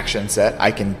an action set.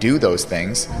 I can do those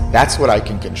things. That's what I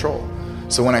can control.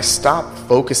 So when I stop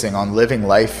focusing on living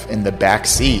life in the back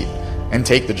seat and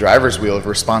take the driver's wheel of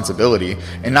responsibility,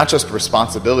 and not just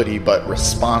responsibility, but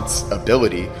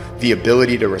responsibility, the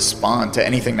ability to respond to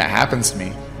anything that happens to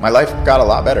me, my life got a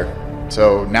lot better.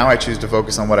 So now I choose to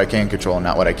focus on what I can control,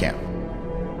 not what I can't.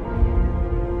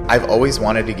 I've always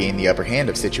wanted to gain the upper hand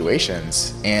of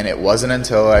situations, and it wasn't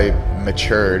until I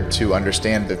matured to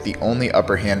understand that the only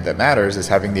upper hand that matters is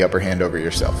having the upper hand over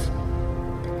yourself.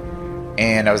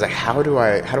 And I was like, how do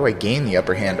I gain the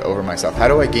upper hand over myself? How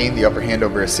do I gain the upper hand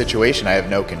over a situation I have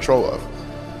no control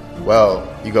of? Well,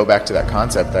 you go back to that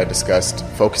concept that I discussed,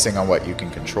 focusing on what you can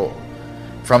control.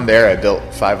 From there, I built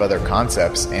 5 other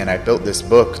concepts, and I built this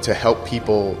book to help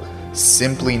people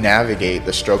simply navigate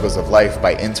the struggles of life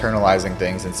by internalizing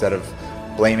things instead of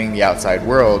blaming the outside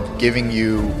world, giving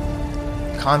you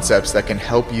concepts that can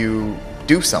help you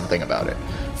do something about it.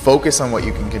 Focus on what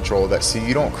you can control, that so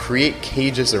you don't create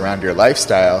cages around your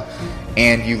lifestyle,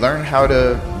 and you learn how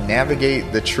to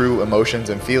navigate the true emotions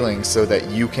and feelings so that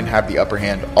you can have the upper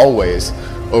hand always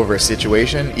over a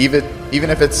situation, even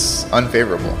if it's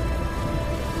unfavorable.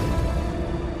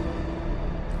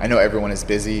 I know everyone is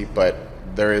busy, but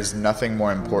there is nothing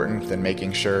more important than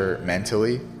making sure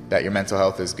mentally that your mental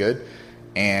health is good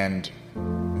and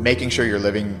making sure you're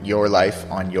living your life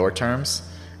on your terms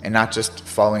and not just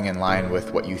falling in line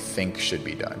with what you think should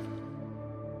be done.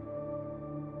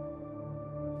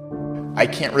 I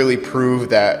can't really prove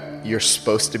that you're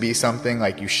supposed to be something,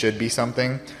 like you should be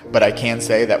something, but I can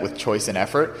say that with choice and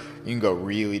effort, you can go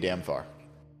really damn far.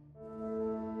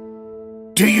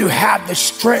 Do you have the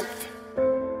strength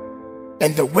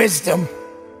and the wisdom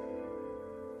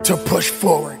to push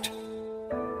forward?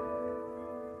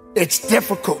 It's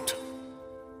difficult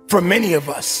for many of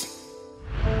us.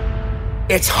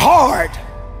 It's hard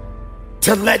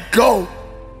to let go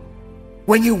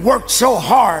when you work so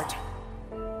hard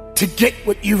to get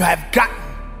what you have gotten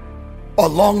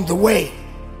along the way.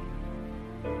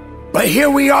 But here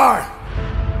we are.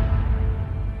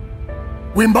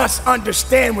 We must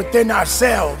understand within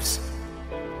ourselves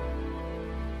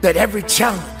that every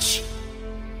challenge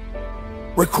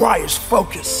requires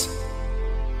focus,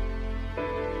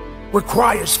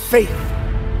 requires faith,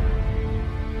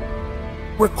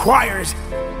 requires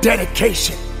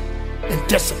dedication and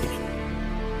discipline.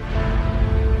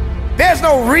 There's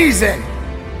no reason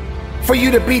for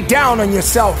you to be down on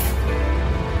yourself.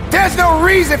 There's no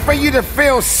reason for you to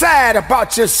feel sad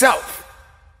about yourself.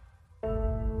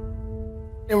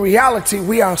 In reality,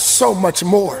 we are so much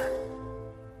more.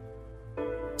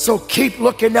 So keep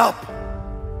looking up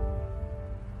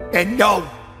and know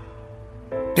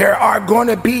there are going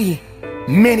to be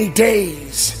many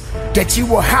days that you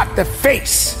will have to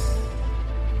face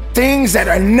things that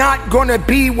are not going to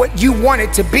be what you want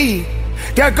it to be,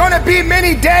 There are gonna be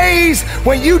many days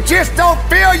when you just don't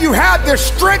feel you have the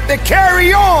strength to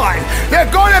carry on. There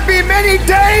are gonna be many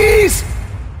days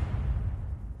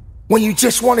when you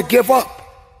just want to give up.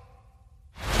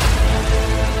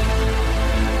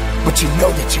 But you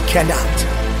know that you cannot.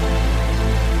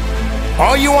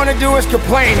 All you want to do is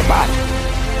complain about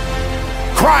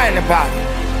it, crying about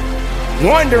it,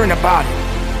 wondering about it,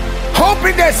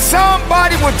 hoping that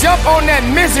somebody will jump on that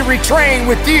misery train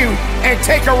with you and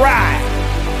take a ride.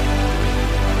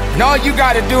 And all you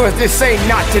got to do is just say,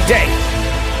 not today.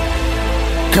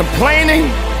 Complaining?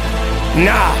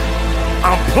 Nah,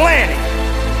 I'm planning.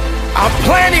 I'm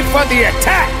planning for the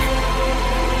attack.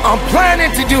 I'm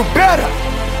planning to do better.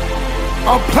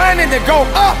 I'm planning to go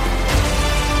up.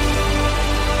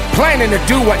 Planning to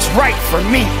do what's right for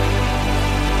me.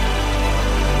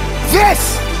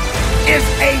 This is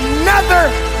another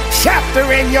chapter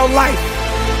in your life.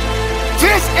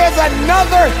 This is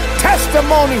another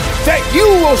testimony that you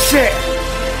will share.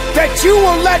 That you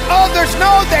will let others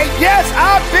know that yes,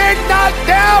 I've been knocked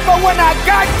down, but when I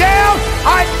got down,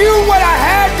 I knew what I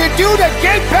had to do to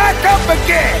get back up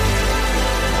again.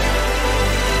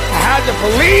 I had to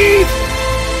believe.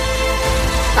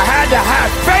 I had to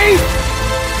have faith.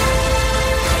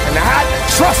 And I had to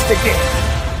trust again.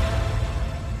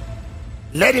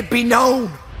 Let it be known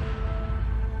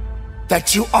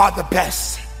that you are the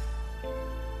best.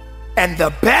 And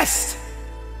the best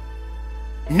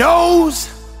knows,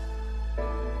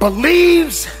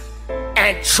 believes,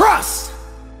 and trusts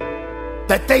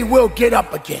that they will get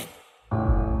up again.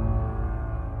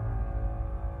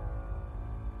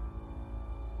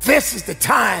 This is the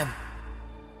time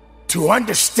to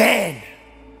understand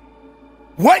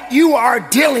what you are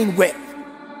dealing with,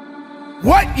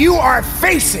 what you are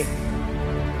facing,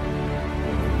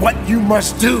 what you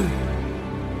must do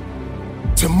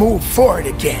to move forward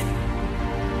again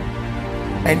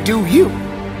and do you.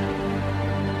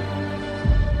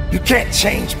 You can't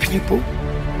change people.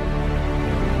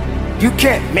 You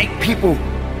can't make people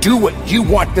do what you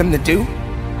want them to do.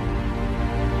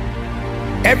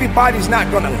 Everybody's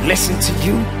not gonna listen to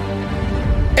you.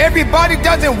 Everybody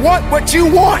doesn't want what you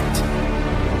want.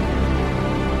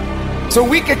 So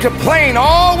we can complain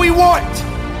all we want.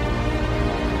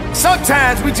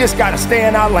 Sometimes we just gotta stay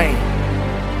in our lane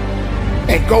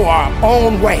and go our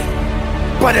own way.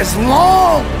 But as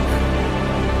long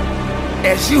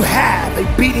as you have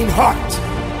a beating heart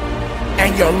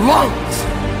and your lungs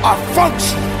are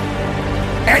functioning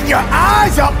and your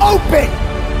eyes are open,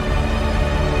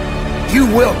 you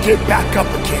will get back up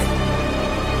again.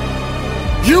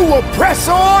 You will press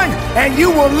on and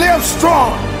you will live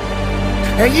strong.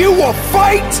 And you will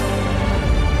fight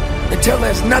until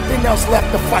there's nothing else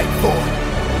left to fight for.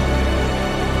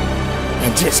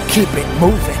 And just keep it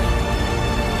moving.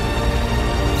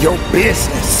 Your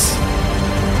business,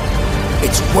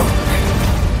 it's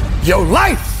work. Your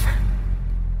life,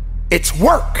 it's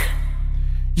work.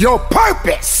 Your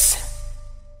purpose,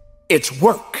 it's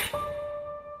work.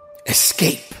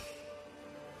 Escape.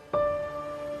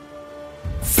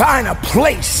 Find a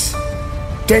place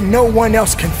that no one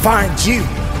else can find you.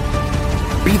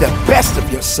 Be the best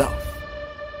of yourself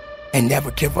and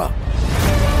never give up.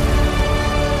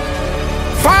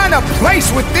 Find a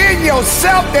place within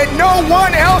yourself that no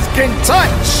one else can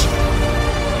touch.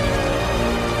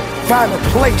 Find a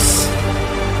place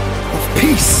of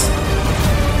peace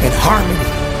and harmony.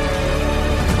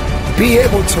 Be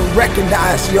able to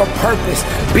recognize your purpose.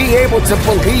 Be able to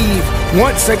believe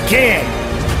once again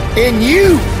in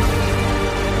you.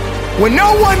 When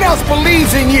no one else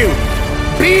believes in you,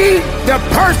 be the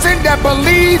person that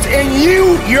believes in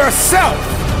you yourself.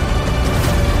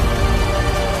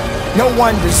 No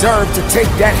one deserves to take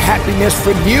that happiness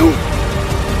from you.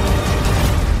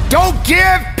 Don't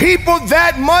give people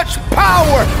that much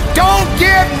power. Don't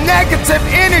give negative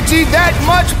energy that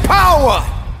much power.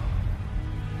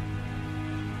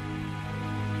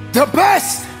 The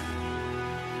best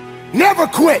never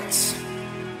quits.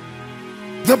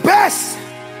 The best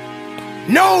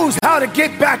knows how to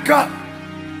get back up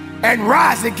and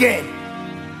rise again.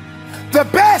 The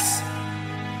best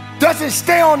doesn't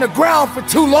stay on the ground for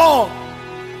too long,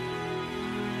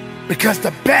 because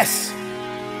the best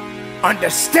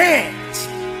understands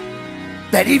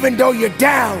that even though you're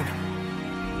down,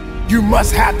 you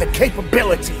must have the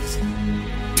capabilities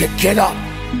to get up.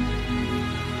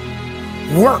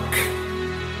 Work,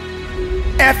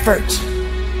 effort,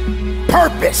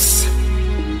 purpose,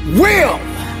 will.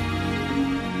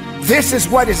 This is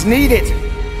what is needed.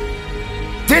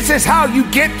 This is how you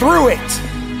get through it.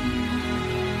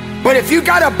 But if you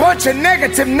got a bunch of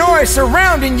negative noise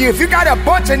surrounding you, if you got a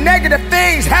bunch of negative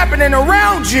things happening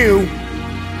around you,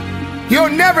 You'll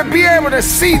never be able to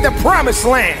see the promised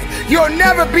land. You'll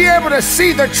never be able to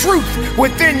see the truth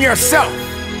within yourself.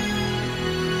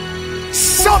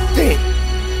 Something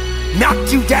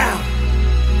knocked you down.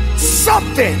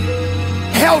 Something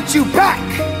held you back.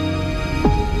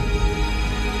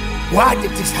 Why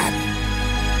did this happen?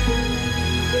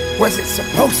 Was it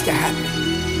supposed to happen?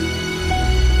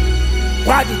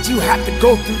 Why did you have to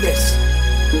go through this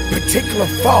particular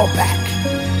fallback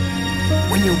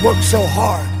when you work so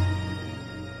hard?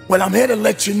 Well, I'm here to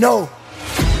let you know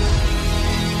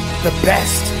the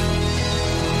best,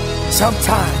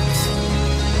 sometimes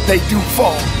they do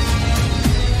fall.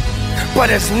 But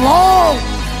as long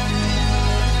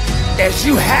as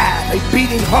you have a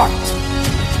beating heart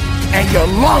and your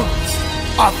lungs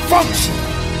are functioning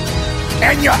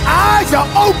and your eyes are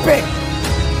open,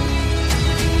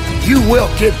 you will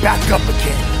get back up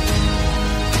again.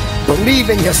 Believe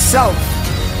in yourself.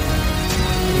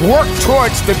 Work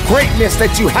towards the greatness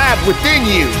that you have within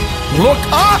you. Look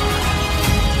up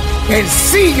and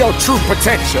see your true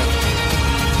potential.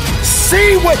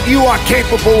 See what you are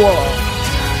capable of.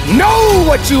 Know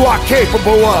what you are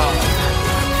capable of.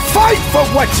 Fight for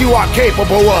what you are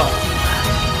capable of.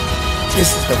 This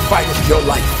is the fight of your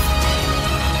life.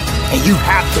 And you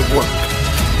have to work.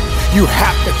 You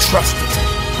have to trust it.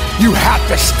 You have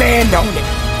to stand on it.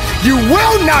 You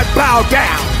will not bow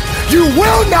down. You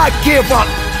will not give up.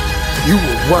 You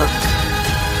will work.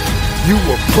 You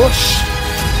will push.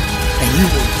 And you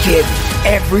will give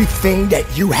everything that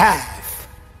you have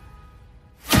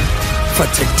for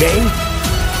today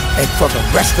and for the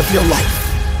rest of your life.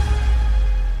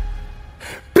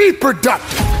 Be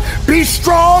productive. Be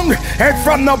strong. And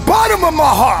from the bottom of my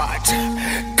heart,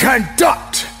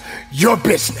 conduct your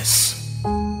business.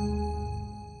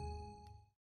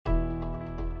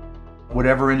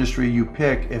 Whatever industry you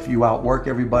pick, if you outwork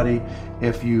everybody,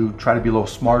 if you try to be a little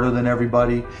smarter than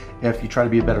everybody, if you try to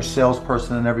be a better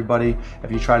salesperson than everybody, if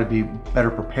you try to be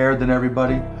better prepared than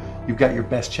everybody, you've got your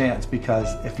best chance. Because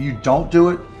if you don't do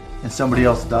it and somebody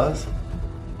else does,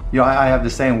 you know, I have the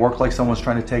saying, work like someone's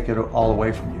trying to take it all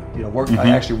away from you. You know, I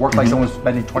actually work like someone's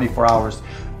spending 24 hours,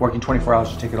 working 24 hours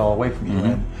to take it all away from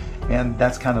you. And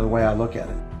that's kind of the way I look at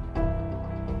it.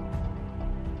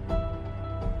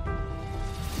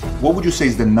 What would you say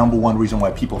is the number one reason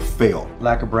why people fail?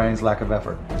 Lack of brains, lack of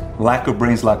effort. Lack of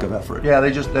brains, lack of effort. Yeah,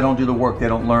 they don't do the work. They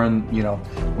don't learn, you know.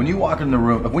 When you walk in the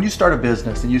room, when you start a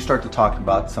business and you start to talk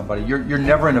about somebody, you're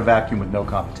never in a vacuum with no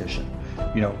competition,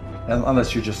 you know,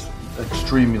 unless you're just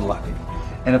extremely lucky.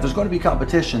 And if there's going to be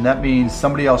competition, that means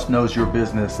somebody else knows your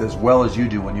business as well as you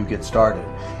do when you get started.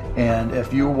 And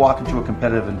if you walk into a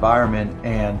competitive environment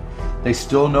and they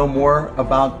still know more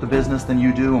about the business than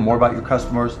you do and more about your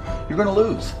customers, you're going to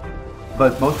lose.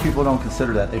 But most people don't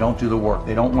consider that. They don't do the work.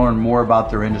 They don't learn more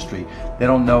about their industry. They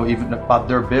don't know even about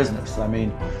their business. I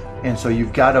mean, and so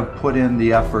you've got to put in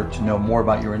the effort to know more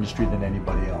about your industry than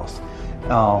anybody else.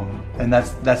 And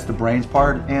that's the brains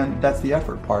part, and that's the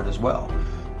effort part as well.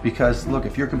 Because look,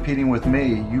 if you're competing with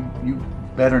me, you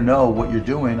better know what you're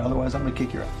doing. Otherwise, I'm going to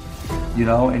kick your ass. You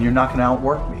know, and you're not going to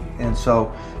outwork me. And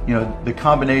so, you know, the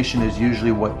combination is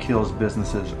usually what kills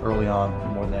businesses early on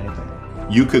more than anything.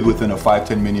 You could, within a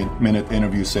 5-10 minute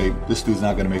interview, say this dude's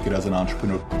not going to make it as an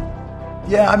entrepreneur.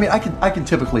 Yeah, I mean, I can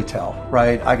typically tell,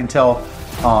 right? I can tell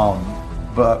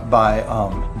by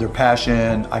their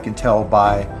passion. I can tell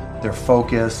by their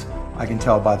focus. I can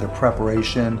tell by their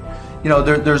preparation. You know,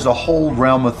 there's a whole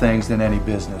realm of things in any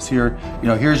business. Here, you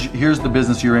know, here's the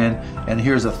business you're in, and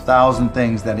here's 1,000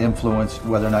 things that influence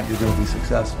whether or not you're going to be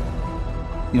successful.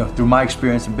 You know, through my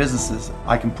experience in businesses,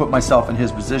 I can put myself in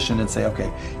his position and say, okay,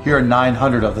 here are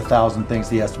 900 of the 1,000 things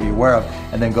he has to be aware of,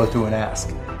 and then go through and ask.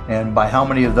 And by how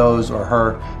many of those or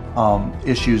her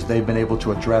issues they've been able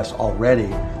to address already,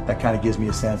 that kind of gives me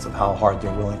a sense of how hard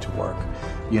they're willing to work.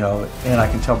 You know, and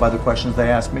I can tell by the questions they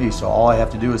ask me. So all I have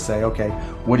to do is say, okay,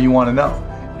 what do you want to know?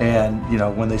 And, you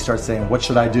know, when they start saying, what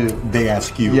should I do? They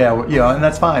ask you. Yeah, you know, and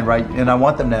that's fine, right? And I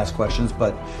want them to ask questions,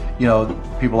 but, you know,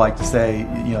 people like to say,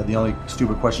 you know, the only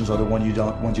stupid questions are the ones you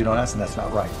don't ask, and that's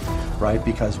not right?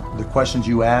 Because the questions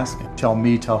you ask tell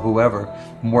whoever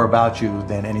more about you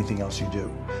than anything else you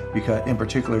do. Because in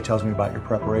particular, it tells me about your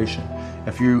preparation.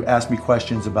 If you ask me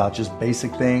questions about just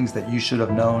basic things that you should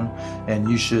have known and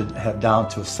you should have down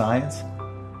to a science,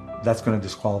 that's going to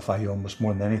disqualify you almost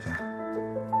more than anything.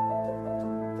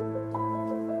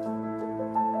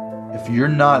 If you're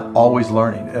not always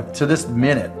learning, to this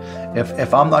minute,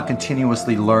 if I'm not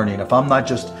continuously learning, if I'm not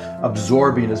just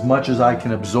absorbing as much as I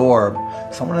can absorb,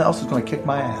 someone else is going to kick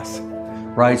my ass,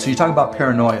 right? So you talk about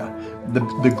paranoia.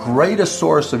 The greatest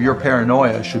source of your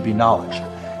paranoia should be knowledge.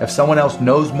 If someone else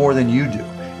knows more than you do,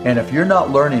 And if you're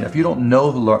not learning, if you don't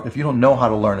know how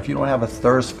to learn, if you don't have a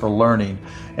thirst for learning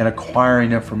and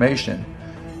acquiring information,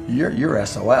 you're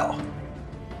SOL.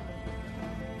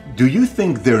 Do you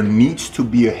think there needs to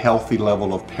be a healthy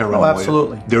level of paranoia? Oh,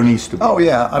 absolutely. There needs to be. Oh,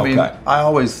 yeah. I mean, I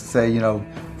always say,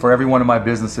 for every one of my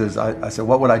businesses, I say,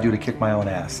 what would I do to kick my own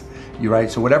ass?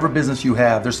 Right? So whatever business you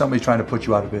have, there's somebody trying to put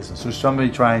you out of business. There's somebody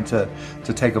trying to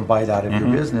take a bite out of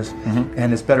your business.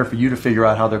 And it's better for you to figure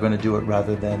out how they're going to do it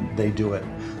rather than they do it.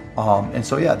 And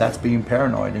so, yeah, that's being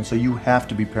paranoid. And so you have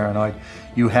to be paranoid.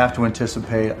 You have to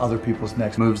anticipate other people's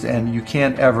next moves. And you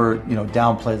can't ever,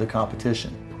 downplay the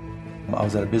competition. I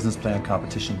was at a business plan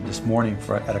competition this morning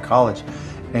at a college,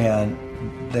 and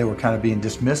they were kind of being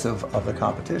dismissive of the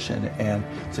competition. And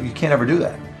so you can't ever do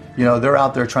that. They're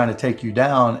out there trying to take you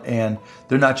down, and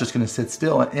they're not just going to sit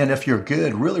still. And if you're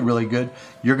good, really, really good,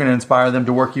 you're going to inspire them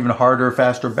to work even harder,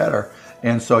 faster, better.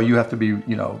 And so you have to be,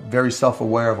 very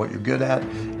self-aware of what you're good at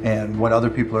and what other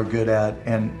people are good at.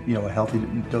 And, a healthy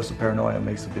dose of paranoia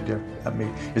makes a big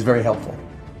difference. Is very helpful.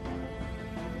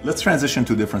 Let's transition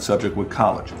to a different subject with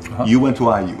college. You went to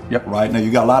IU, right? Now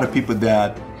you got a lot of people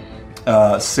that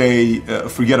say,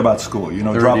 forget about school.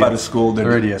 Drop out of school.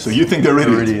 They're idiots. So you think they're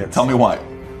idiots? Tell me why.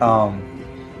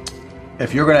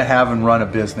 If you're going to have and run a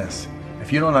business,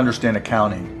 if you don't understand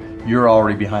accounting, you're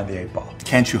already behind the 8 ball.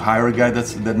 Can't you hire a guy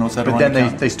that knows how to run accounting? But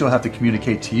then they still have to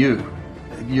communicate to you.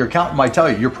 Your accountant might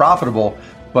tell you you're profitable,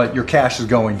 but your cash is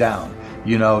going down.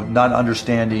 Not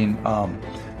understanding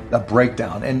a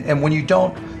breakdown. And when you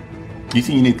don't... Do you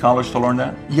think you need college to learn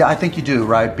that? Yeah, I think you do,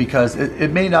 right? Because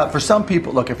it may not, for some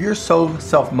people, look, if you're so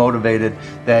self-motivated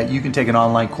that you can take an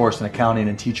online course in accounting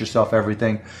and teach yourself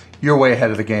everything, you're way ahead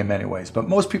of the game anyways. But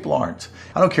most people aren't.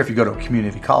 I don't care if you go to a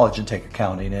community college and take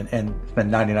accounting and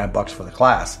spend $99 for the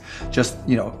class. Just,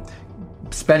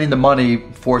 spending the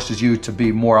money forces you to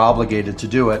be more obligated to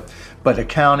do it. But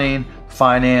accounting,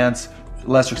 finance,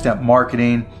 lesser extent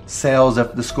marketing, sales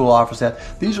if the school offers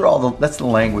that. These are that's the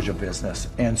language of business.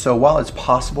 And so while it's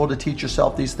possible to teach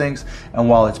yourself these things, and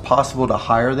while it's possible to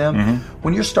hire them,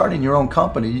 when you're starting your own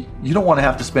company, you don't want to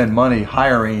have to spend money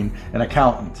hiring an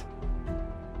accountant.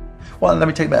 Well, let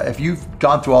me take that. If you've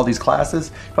gone through all these classes,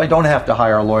 you probably don't have to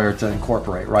hire a lawyer to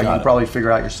incorporate, right? You can probably figure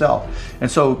it out yourself.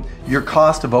 And so your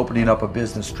cost of opening up a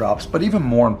business drops, but even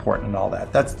more important than all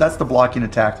that, that's the blocking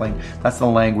and tackling, that's the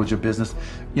language of business.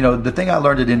 The thing I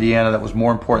learned at Indiana that was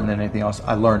more important than anything else,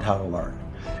 I learned how to learn.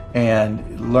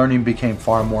 And learning became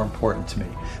far more important to me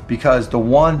because the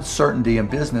one certainty in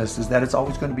business is that it's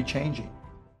always going to be changing.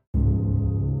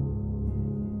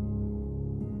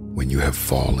 When you have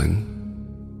fallen,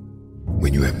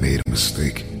 when you have made a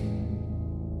mistake,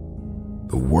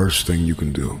 the worst thing you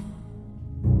can do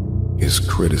is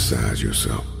criticize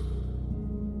yourself.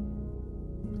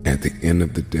 At the end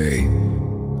of the day,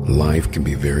 life can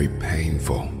be very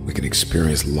painful. We can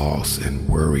experience loss and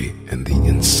worry and the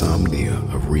insomnia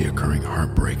of reoccurring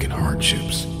heartbreak and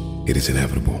hardships. It is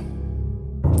inevitable.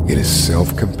 It is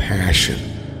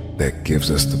self-compassion that gives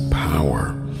us the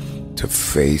power to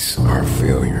face our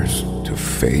failures, to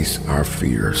face our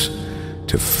fears,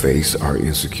 to face our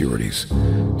insecurities,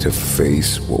 to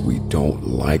face what we don't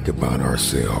like about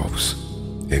ourselves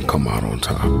and come out on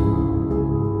top.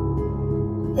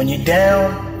 When you're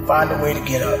down, find a way to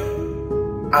get up.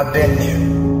 I've been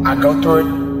there. I go through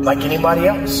it like anybody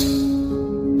else.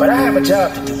 But I have a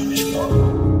job to do in this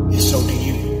world, and so do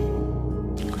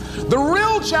you. The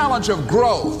real challenge of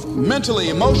growth, mentally,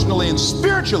 emotionally, and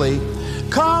spiritually,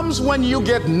 comes when you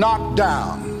get knocked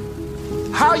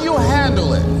down. How you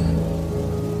handle it.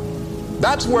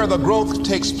 That's where the growth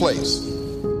takes place.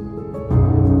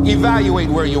 Evaluate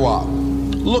where you are.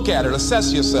 Look at it,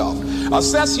 assess yourself.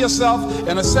 Assess yourself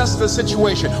and assess the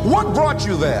situation. What brought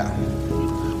you there?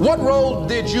 What role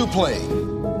did you play?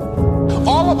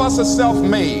 All of us are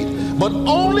self-made, but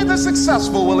only the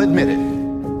successful will admit it.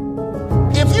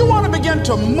 If you want to begin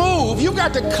to move, you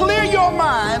got to clear your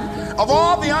mind of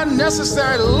all the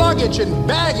unnecessary luggage and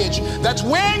baggage that's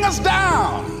weighing us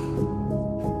down.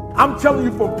 I'm telling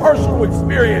you from personal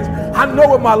experience, I know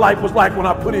what my life was like when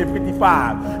I put in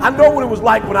 55. I know what it was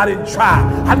like when I didn't try.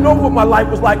 I know what my life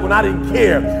was like when I didn't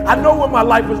care. I know what my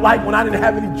life was like when I didn't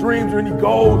have any dreams or any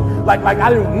goals, like I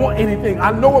didn't want anything.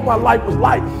 I know what my life was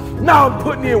like. Now I'm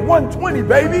putting in 120,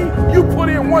 baby. You put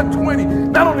in 120.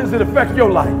 Not only does it affect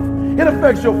your life, it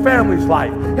affects your family's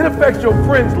life. It affects your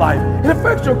friend's life. It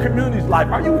affects your community's life.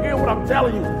 Are you hearing what I'm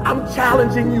telling you? I'm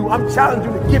challenging you. I'm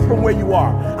challenging you to get from where you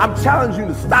are. I'm challenging you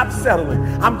to stop settling.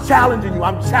 I'm challenging you.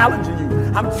 I'm challenging you.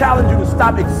 I'm challenging you to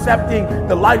stop accepting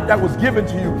the life that was given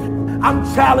to you. I'm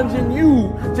challenging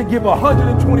you to give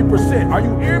 120%. Are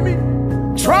you hearing me?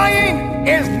 Trying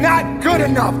is not good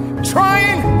enough.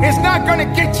 Trying is not gonna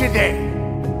get you there.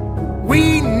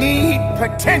 We need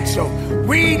potential.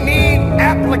 We need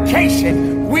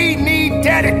application. We need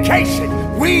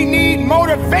dedication. We need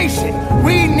motivation.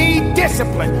 We need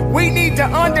discipline. We need to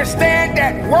understand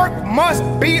that work must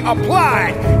be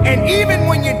applied. And even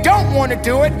when you don't want to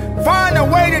do it, find a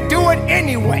way to do it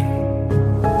anyway.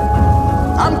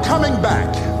 I'm coming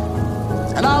back,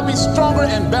 and I'll be stronger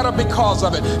and better because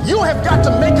of it. You have got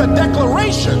to make a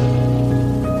declaration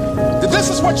that this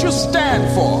is what you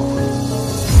stand for.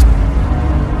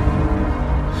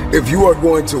 If you are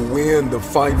going to win the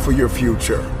fight for your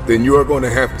future, then you are going to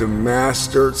have to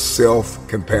master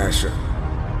self-compassion.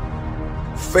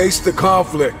 Face the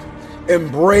conflict,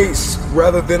 embrace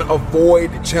rather than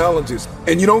avoid challenges.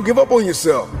 And you don't give up on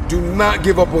yourself. Do not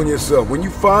give up on yourself. When you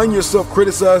find yourself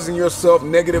criticizing yourself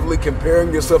negatively,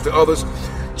 comparing yourself to others,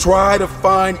 try to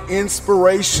find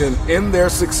inspiration in their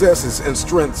successes and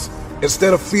strengths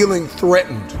instead of feeling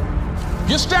threatened.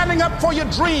 You're standing up for your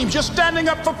dreams. You're standing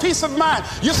up for peace of mind.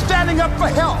 You're standing up for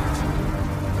health.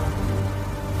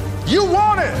 You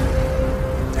want it,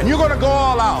 and you're going to go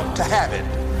all out to have it.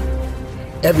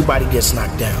 Everybody gets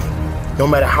knocked down. No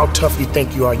matter how tough you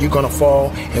think you are, you're going to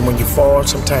fall. And when you fall,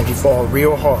 sometimes you fall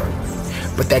real hard.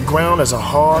 But that ground is a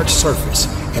hard surface.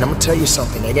 And I'm going to tell you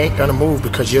something. It ain't going to move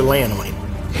because you're laying on it.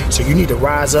 So you need to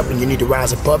rise up, and you need to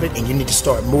rise above it, and you need to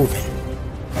start moving.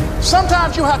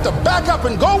 Sometimes you have to back up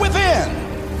and go within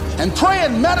and pray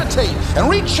and meditate and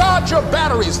recharge your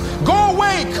batteries. Go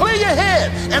away, clear your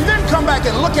head, and then come back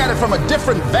and look at it from a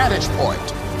different vantage point.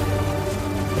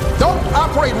 Don't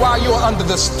operate while you're under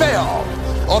the spell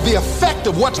or the effect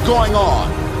of what's going on.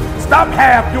 Stop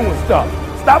half doing stuff.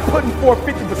 Stop putting forth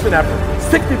 50% effort,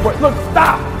 60%. Look,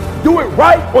 stop. Do it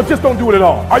right or just don't do it at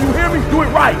all. Are you hearing me? Do it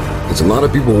right. There's a lot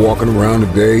of people walking around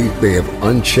today. They have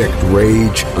unchecked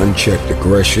rage, unchecked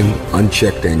aggression,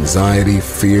 unchecked anxiety,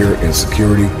 fear,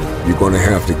 insecurity. You're going to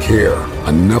have to care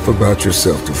enough about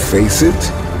yourself to face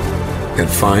it and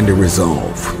find a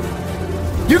resolve.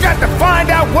 You got to find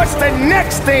out what's the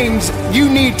next things you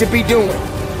need to be doing.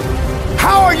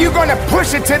 How are you going to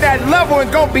push it to that level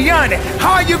and go beyond it?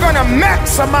 How are you going to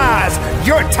maximize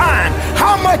your time?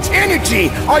 How much energy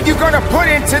are you going to put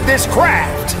into this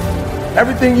craft?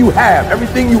 Everything you have,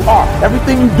 everything you are,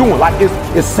 everything you're doing, like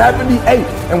it's 78.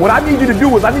 And what I need you to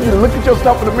do is I need you to look at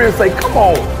yourself in the mirror and say, come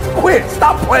on, quit,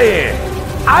 stop playing.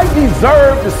 I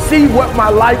deserve to see what my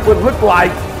life would look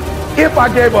like if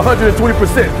I gave 120%.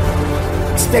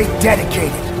 Stay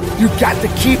dedicated. You got to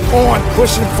keep on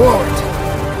pushing forward.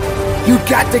 You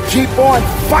got to keep on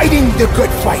fighting the good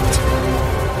fight.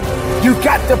 You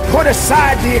got to put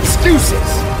aside the excuses,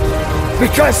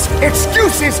 because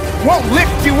excuses won't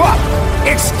lift you up.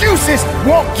 Excuses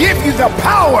won't give you the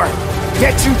power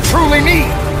that you truly need.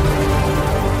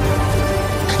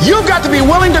 You've got to be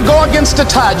willing to go against the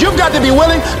tide. You've got to be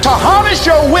willing to harness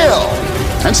your will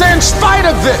and say, in spite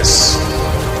of this,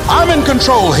 I'm in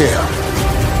control here.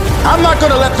 I'm not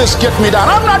going to let this get me down.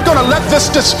 I'm not going to let this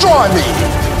destroy me.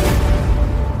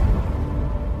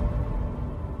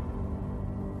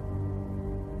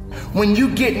 When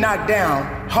you get knocked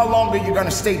down, how long are you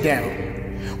gonna stay down?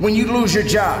 When you lose your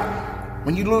job,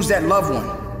 when you lose that loved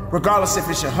one, regardless if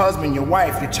it's your husband, your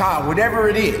wife, your child, whatever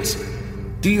it is,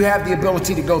 do you have the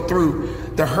ability to go through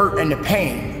the hurt and the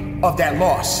pain of that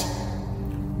loss?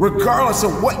 Regardless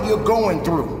of what you're going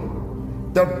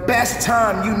through, the best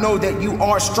time you know that you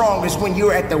are strong is when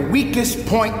you're at the weakest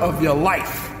point of your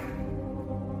life.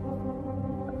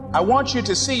 I want you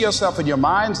to see yourself in your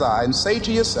mind's eye and say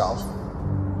to yourself,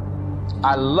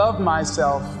 I love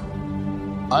myself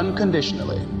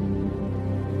unconditionally,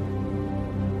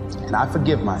 and I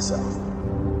forgive myself.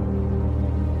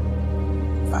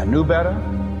 If I knew better,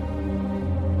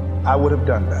 I would have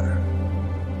done better.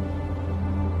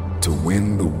 To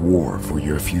win the war for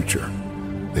your future,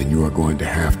 then you are going to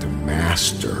have to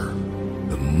master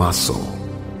the muscle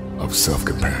of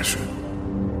self-compassion.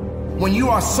 When you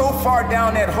are so far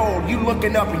down that hole, you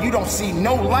looking up and you don't see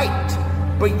no light,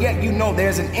 but yet you know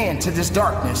there's an end to this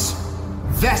darkness.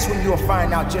 That's when you'll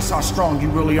find out just how strong you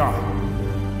really are.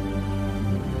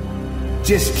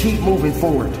 Just keep moving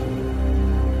forward.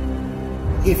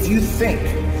 If you think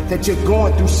that you're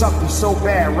going through something so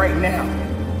bad right now,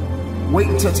 wait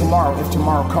until tomorrow if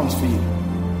tomorrow comes for you.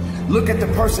 Look at the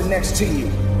person next to you.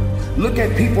 Look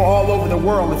at people all over the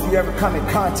world if you ever come in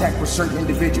contact with certain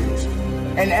individuals.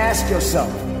 And ask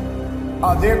yourself,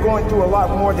 are they going through a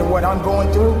lot more than what I'm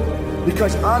going through?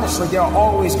 Because honestly, there are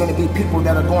always going to be people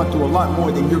that are going through a lot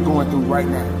more than you're going through right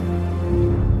now.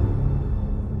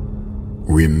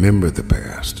 Remember the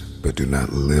past, but do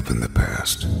not live in the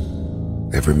past.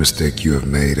 Every mistake you have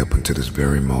made up until this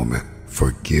very moment,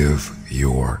 forgive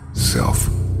yourself.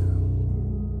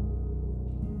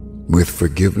 With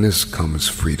forgiveness comes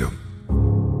freedom.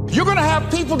 You're going to have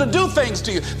people to do things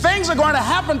to you. Things are going to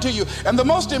happen to you. And the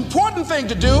most important thing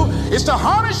to do is to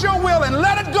harness your will and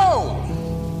let it go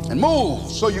and move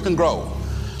so you can grow,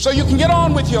 so you can get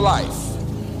on with your life.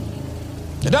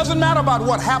 It doesn't matter about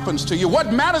what happens to you.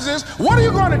 What matters is, what are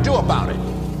you going to do about it?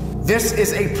 This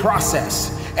is a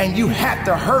process, and you have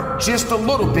to hurt just a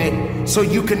little bit so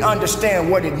you can understand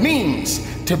what it means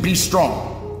to be strong.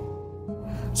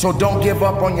 So don't give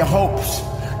up on your hopes.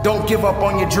 Don't give up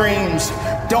on your dreams.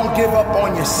 Don't give up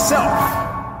on yourself.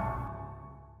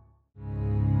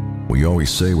 We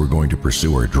always say we're going to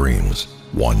pursue our dreams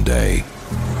one day.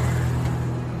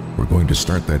 We're going to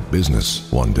start that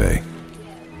business one day.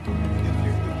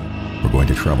 We're going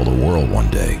to travel the world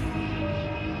one day.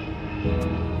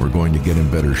 We're going to get in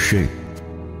better shape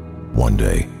one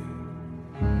day.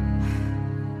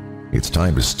 It's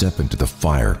time to step into the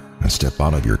fire and step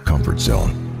out of your comfort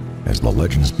zone, as the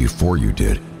legends before you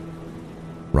did,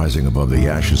 rising above the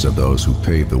ashes of those who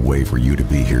paved the way for you to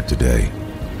be here today.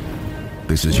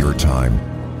 This is your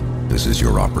time. This is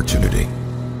your opportunity.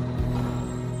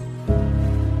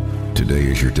 Today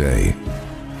is your day.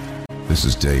 This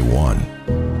is day one.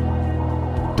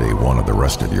 Day one of the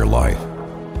rest of your life.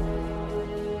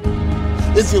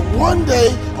 Is it one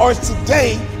day or is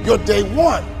today your day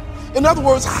one? In other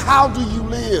words, how do you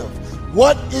live?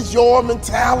 What is your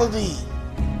mentality?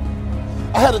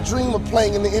 I had a dream of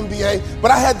playing in the NBA,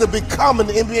 but I had to become an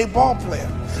NBA ball player.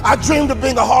 I dreamed of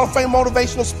being a Hall of Fame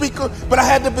motivational speaker, but I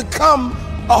had to become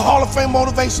a Hall of Fame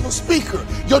motivational speaker.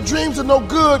 Your dreams are no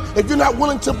good if you're not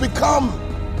willing to become.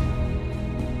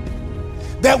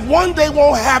 That one day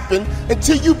won't happen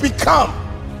until you become.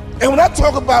 And when I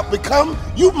talk about become,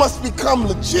 you must become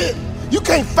legit. You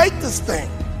can't fake this thing.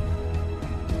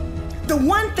 The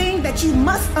one thing that you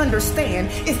must understand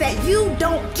is that you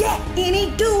don't get any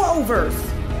do-overs.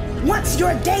 Once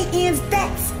your day ends,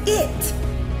 that's it.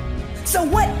 So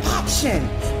what action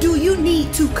do you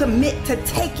need to commit to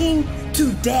taking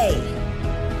today?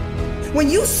 When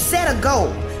you set a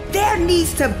goal, there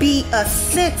needs to be a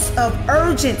sense of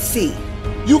urgency.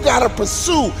 You gotta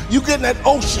pursue. You get in that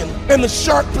ocean and the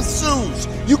shark pursues.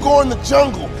 You go in the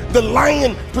jungle, the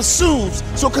lion pursues.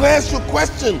 So can I ask you a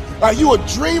question? Are you a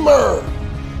dreamer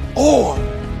or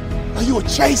are you a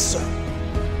chaser?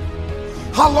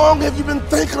 How long have you been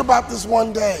thinking about this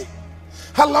one day?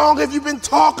 How long have you been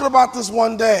talking about this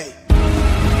one day?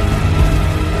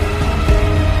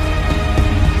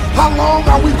 How long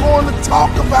are we going to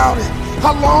talk about it?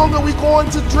 How long are we going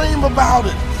to dream about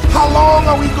it? How long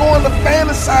are we going to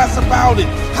fantasize about it?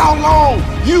 How long?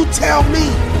 You tell me.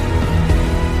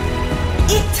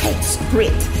 It takes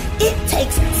grit. It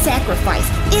takes sacrifice.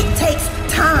 It takes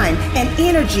time and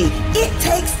energy. It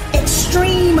takes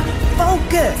extreme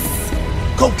focus.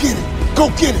 Go get it. Go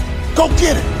get it. Go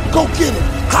get it. Go get it.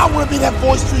 How will it be that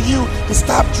voice for you to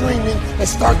stop dreaming and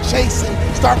start chasing,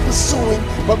 start pursuing,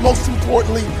 but most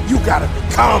importantly, you gotta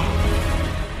become.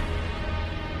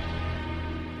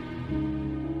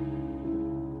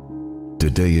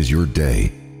 Today is your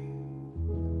day.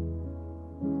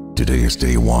 Today is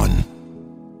day one.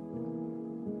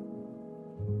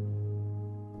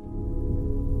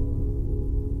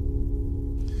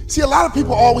 See, a lot of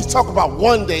people always talk about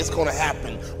one day it's going to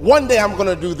happen. One day I'm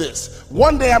going to do this.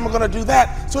 One day I'm going to do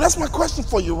that. So that's my question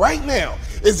for you right now.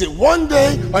 Is it one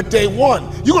day or day one?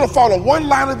 You're going to follow one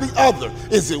line or the other.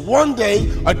 Is it one day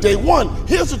or day one?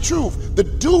 Here's the truth. The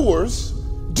doers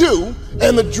do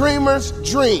and the dreamers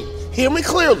dream. Hear me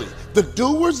clearly. The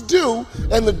doers do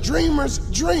and the dreamers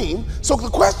dream. So the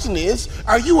question is,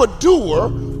 are you a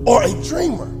doer or a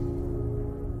dreamer?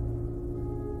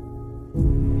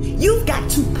 You've got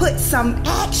to put some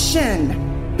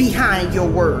action behind your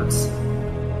words.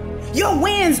 Your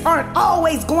wins aren't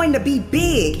always going to be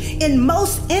big. In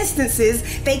most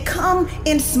instances, they come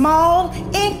in small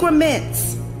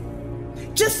increments.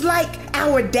 Just like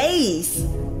our days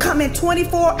come in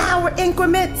 24-hour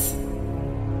increments,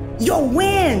 your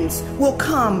wins will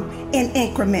come in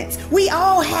increments. We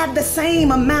all have the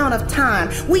same amount of time.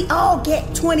 We all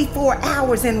get 24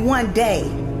 hours in one day.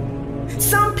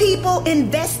 Some people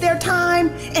invest their time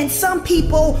and some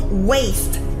people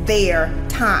waste their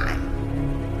time.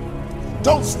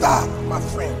 Don't stop, my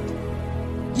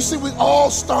friend. You see, we all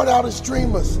start out as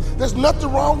dreamers. There's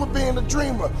nothing wrong with being a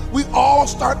dreamer. We all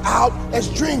start out as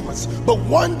dreamers. But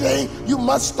one day, you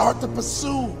must start to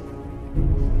pursue.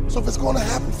 So if it's going to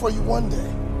happen for you one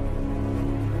day,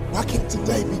 why can't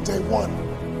today be day one?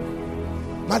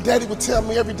 My daddy would tell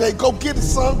me every day, go get it,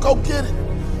 son, go get it.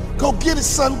 Go get it,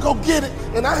 son, go get it.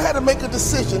 And I had to make a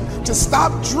decision to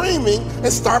stop dreaming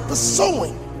and start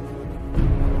pursuing.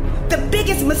 The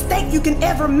biggest mistake you can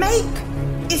ever make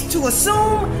is to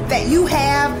assume that you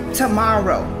have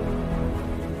tomorrow.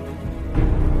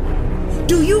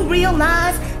 Do you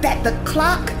realize that the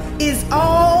clock is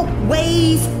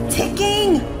always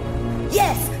ticking?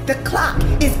 Yes, the clock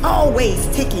is always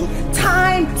ticking.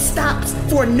 Time stops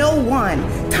for no one.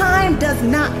 Time does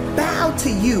not bow to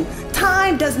you.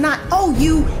 Time does not owe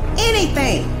you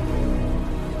anything.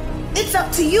 It's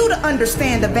up to you to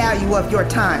understand the value of your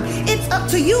time. It's up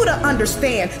to you to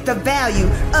understand the value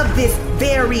of this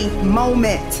very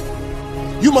moment.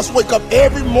 You must wake up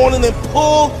every morning and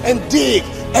pull and dig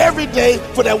every day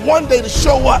for that one day to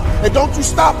show up. And don't you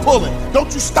stop pulling.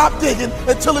 Don't you stop digging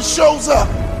until it shows up.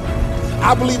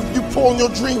 I believe if you pull on your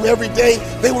dream every day,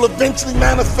 they will eventually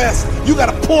manifest. You got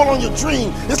to pull on your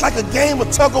dream. It's like a game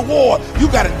of tug of war. You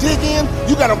got to dig in,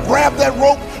 you got to grab that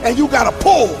rope, and you got to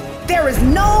pull. There is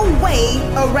no way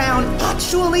around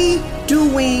actually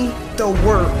doing the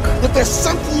work. If there's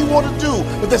something you want to do,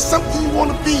 if there's something you want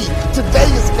to be, today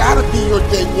has got to be your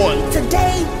day one.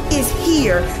 Today is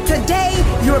here. Today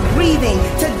you're breathing.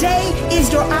 Today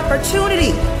is your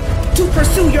opportunity to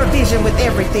pursue your vision with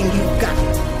everything you've got.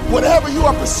 Whatever you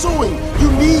are pursuing,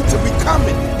 you need to become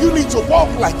it. You need to walk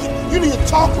like it. You need to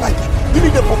talk like it. You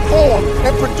need to perform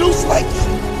and produce like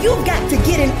it. You've got to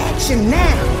get in action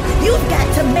now. You've got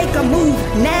to make a move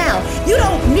now. You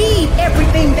don't need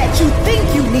everything that you think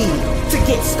you need to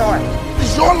get started.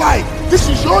 This is your life. This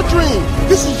is your dream.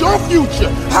 This is your future.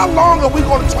 How long are we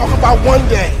going to talk about one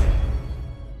day?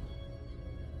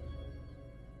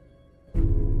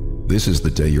 This is the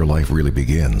day your life really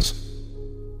begins.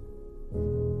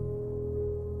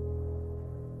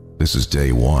 This is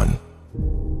day one.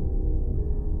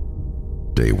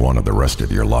 Day one of the rest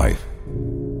of your life.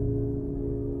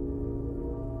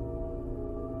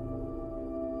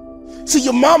 See,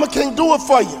 your mama can't do it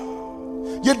for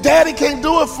you. Your daddy can't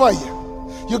do it for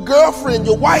you. Your girlfriend,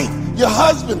 your wife, your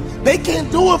husband, they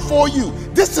can't do it for you.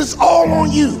 This is all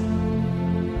on you.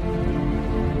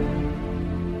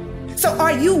 So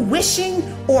are you wishing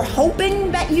or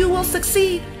hoping that you will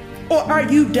succeed? Or are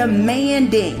you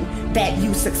demanding that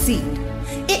you succeed?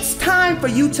 It's time for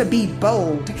you to be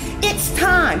bold. It's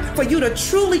time for you to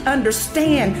truly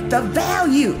understand the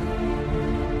value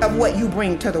of what you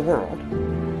bring to the world.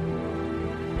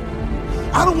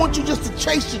 I don't want you just to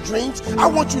chase your dreams. I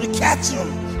want you to catch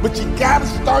them. But you gotta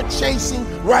start chasing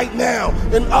right now.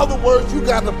 In other words, you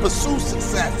gotta pursue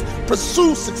success.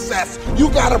 Pursue success. You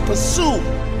gotta pursue.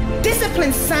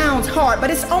 Discipline sounds hard, but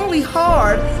it's only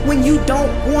hard when you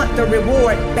don't want the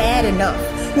reward bad enough.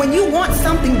 When you want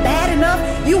something bad enough,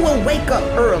 you will wake up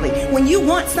early. When you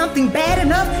want something bad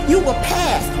enough, you will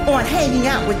pass on hanging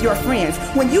out with your friends.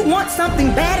 When you want something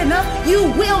bad enough, you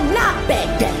will not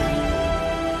back down.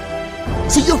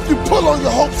 See, you pull on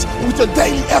your hopes with your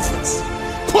daily efforts.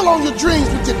 Pull on your dreams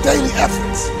with your daily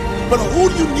efforts. But who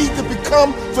do you need to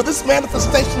become for this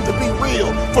manifestation to be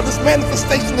real, for this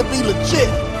manifestation to be legit?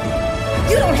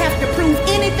 You don't have to prove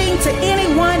anything to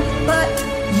anyone but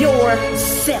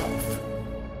yourself.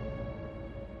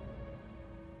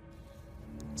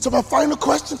 So my final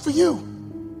question for you,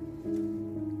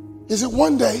 is it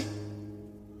one day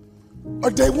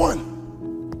or day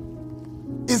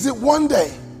one? Is it one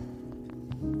day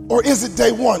or is it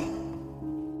day one?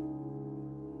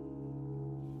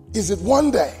 Is it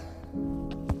one day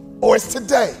or is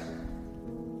today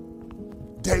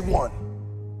day one?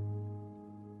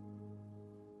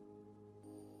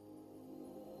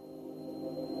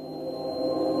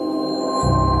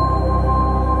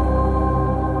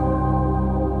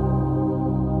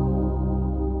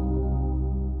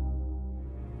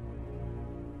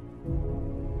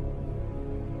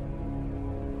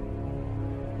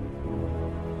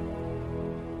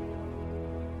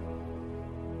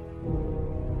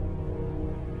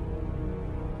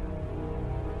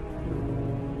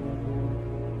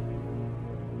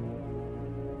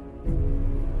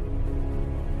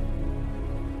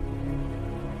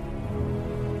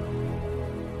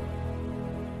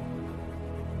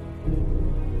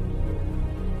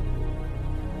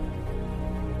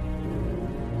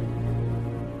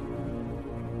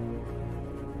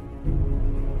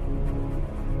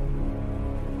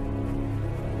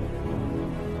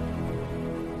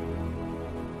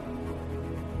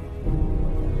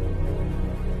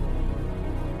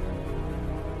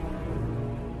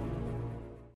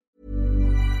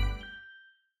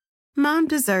 Mom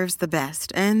deserves the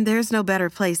best, and there's no better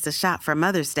place to shop for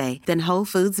Mother's Day than Whole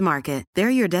Foods Market. They're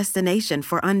your destination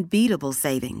for unbeatable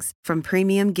savings, from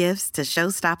premium gifts to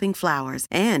show-stopping flowers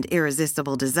and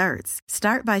irresistible desserts.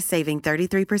 Start by saving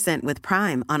 33% with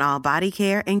Prime on all body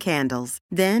care and candles.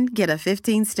 Then get a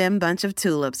 15-stem bunch of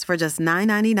tulips for just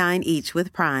 $9.99 each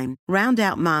with Prime. Round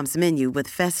out Mom's menu with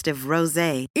festive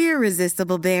rosé,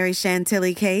 irresistible berry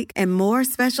chantilly cake, and more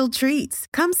special treats.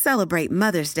 Come celebrate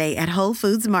Mother's Day at Whole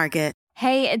Foods Market.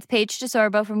 Hey, it's Paige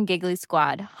DeSorbo from Giggly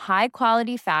Squad. High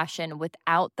quality fashion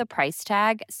without the price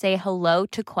tag. Say hello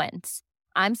to Quince.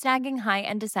 I'm snagging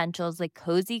high-end essentials like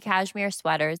cozy cashmere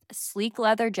sweaters, sleek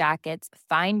leather jackets,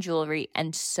 fine jewelry,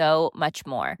 and so much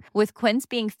more. With Quince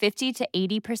being 50 to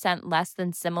 80% less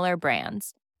than similar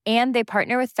brands. And they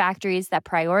partner with factories that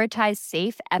prioritize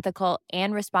safe, ethical,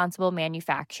 and responsible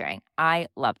manufacturing. I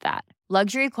love that.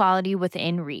 Luxury quality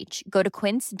within reach. Go to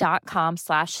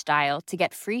quince.com/style to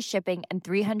get free shipping and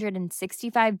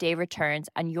 365-day returns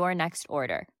on your next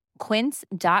order.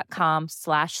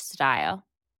 Quince.com/style.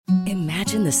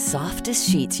 Imagine the softest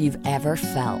sheets you've ever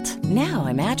felt. Now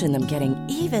imagine them getting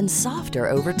even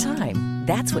softer over time.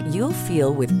 That's what you'll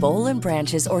feel with Boll &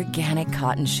 Branch's organic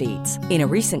cotton sheets. In a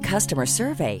recent customer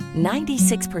survey,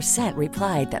 96%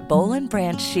 replied that Boll &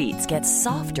 Branch sheets get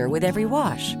softer with every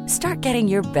wash. Start getting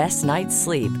your best night's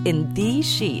sleep in these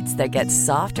sheets that get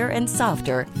softer and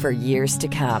softer for years to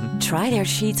come. Try their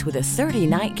sheets with a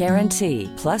 30-night guarantee.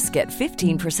 Plus, get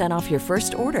 15% off your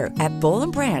first order at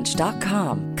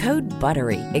bollandbranch.com. Code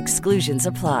BUTTERY. Exclusions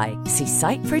apply. See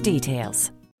site for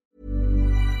details.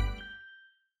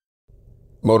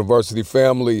 Motiversity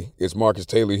family, it's Marcus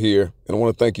Taylor here, and I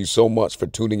want to thank you so much for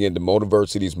tuning in to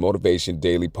Motiversity's Motivation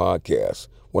Daily Podcast,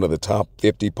 one of the top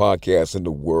 50 podcasts in the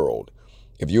world.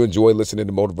 If you enjoy listening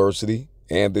to Motiversity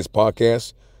and this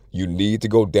podcast, you need to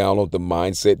go download the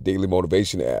Mindset Daily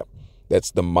Motivation app. That's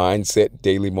the Mindset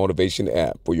Daily Motivation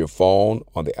app for your phone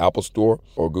on the Apple Store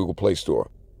or Google Play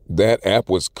Store. That app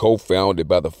was co-founded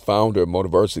by the founder of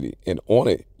Motiversity, and on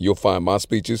it, you'll find my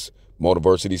speeches,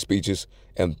 Motiversity speeches,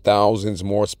 and thousands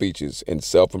more speeches and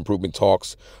self-improvement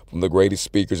talks from the greatest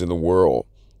speakers in the world.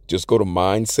 Just go to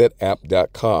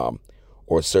mindsetapp.com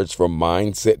or search for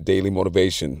Mindset Daily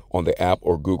Motivation on the app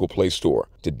or Google Play Store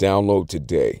to download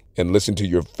today and listen to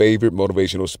your favorite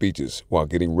motivational speeches while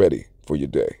getting ready for your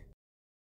day.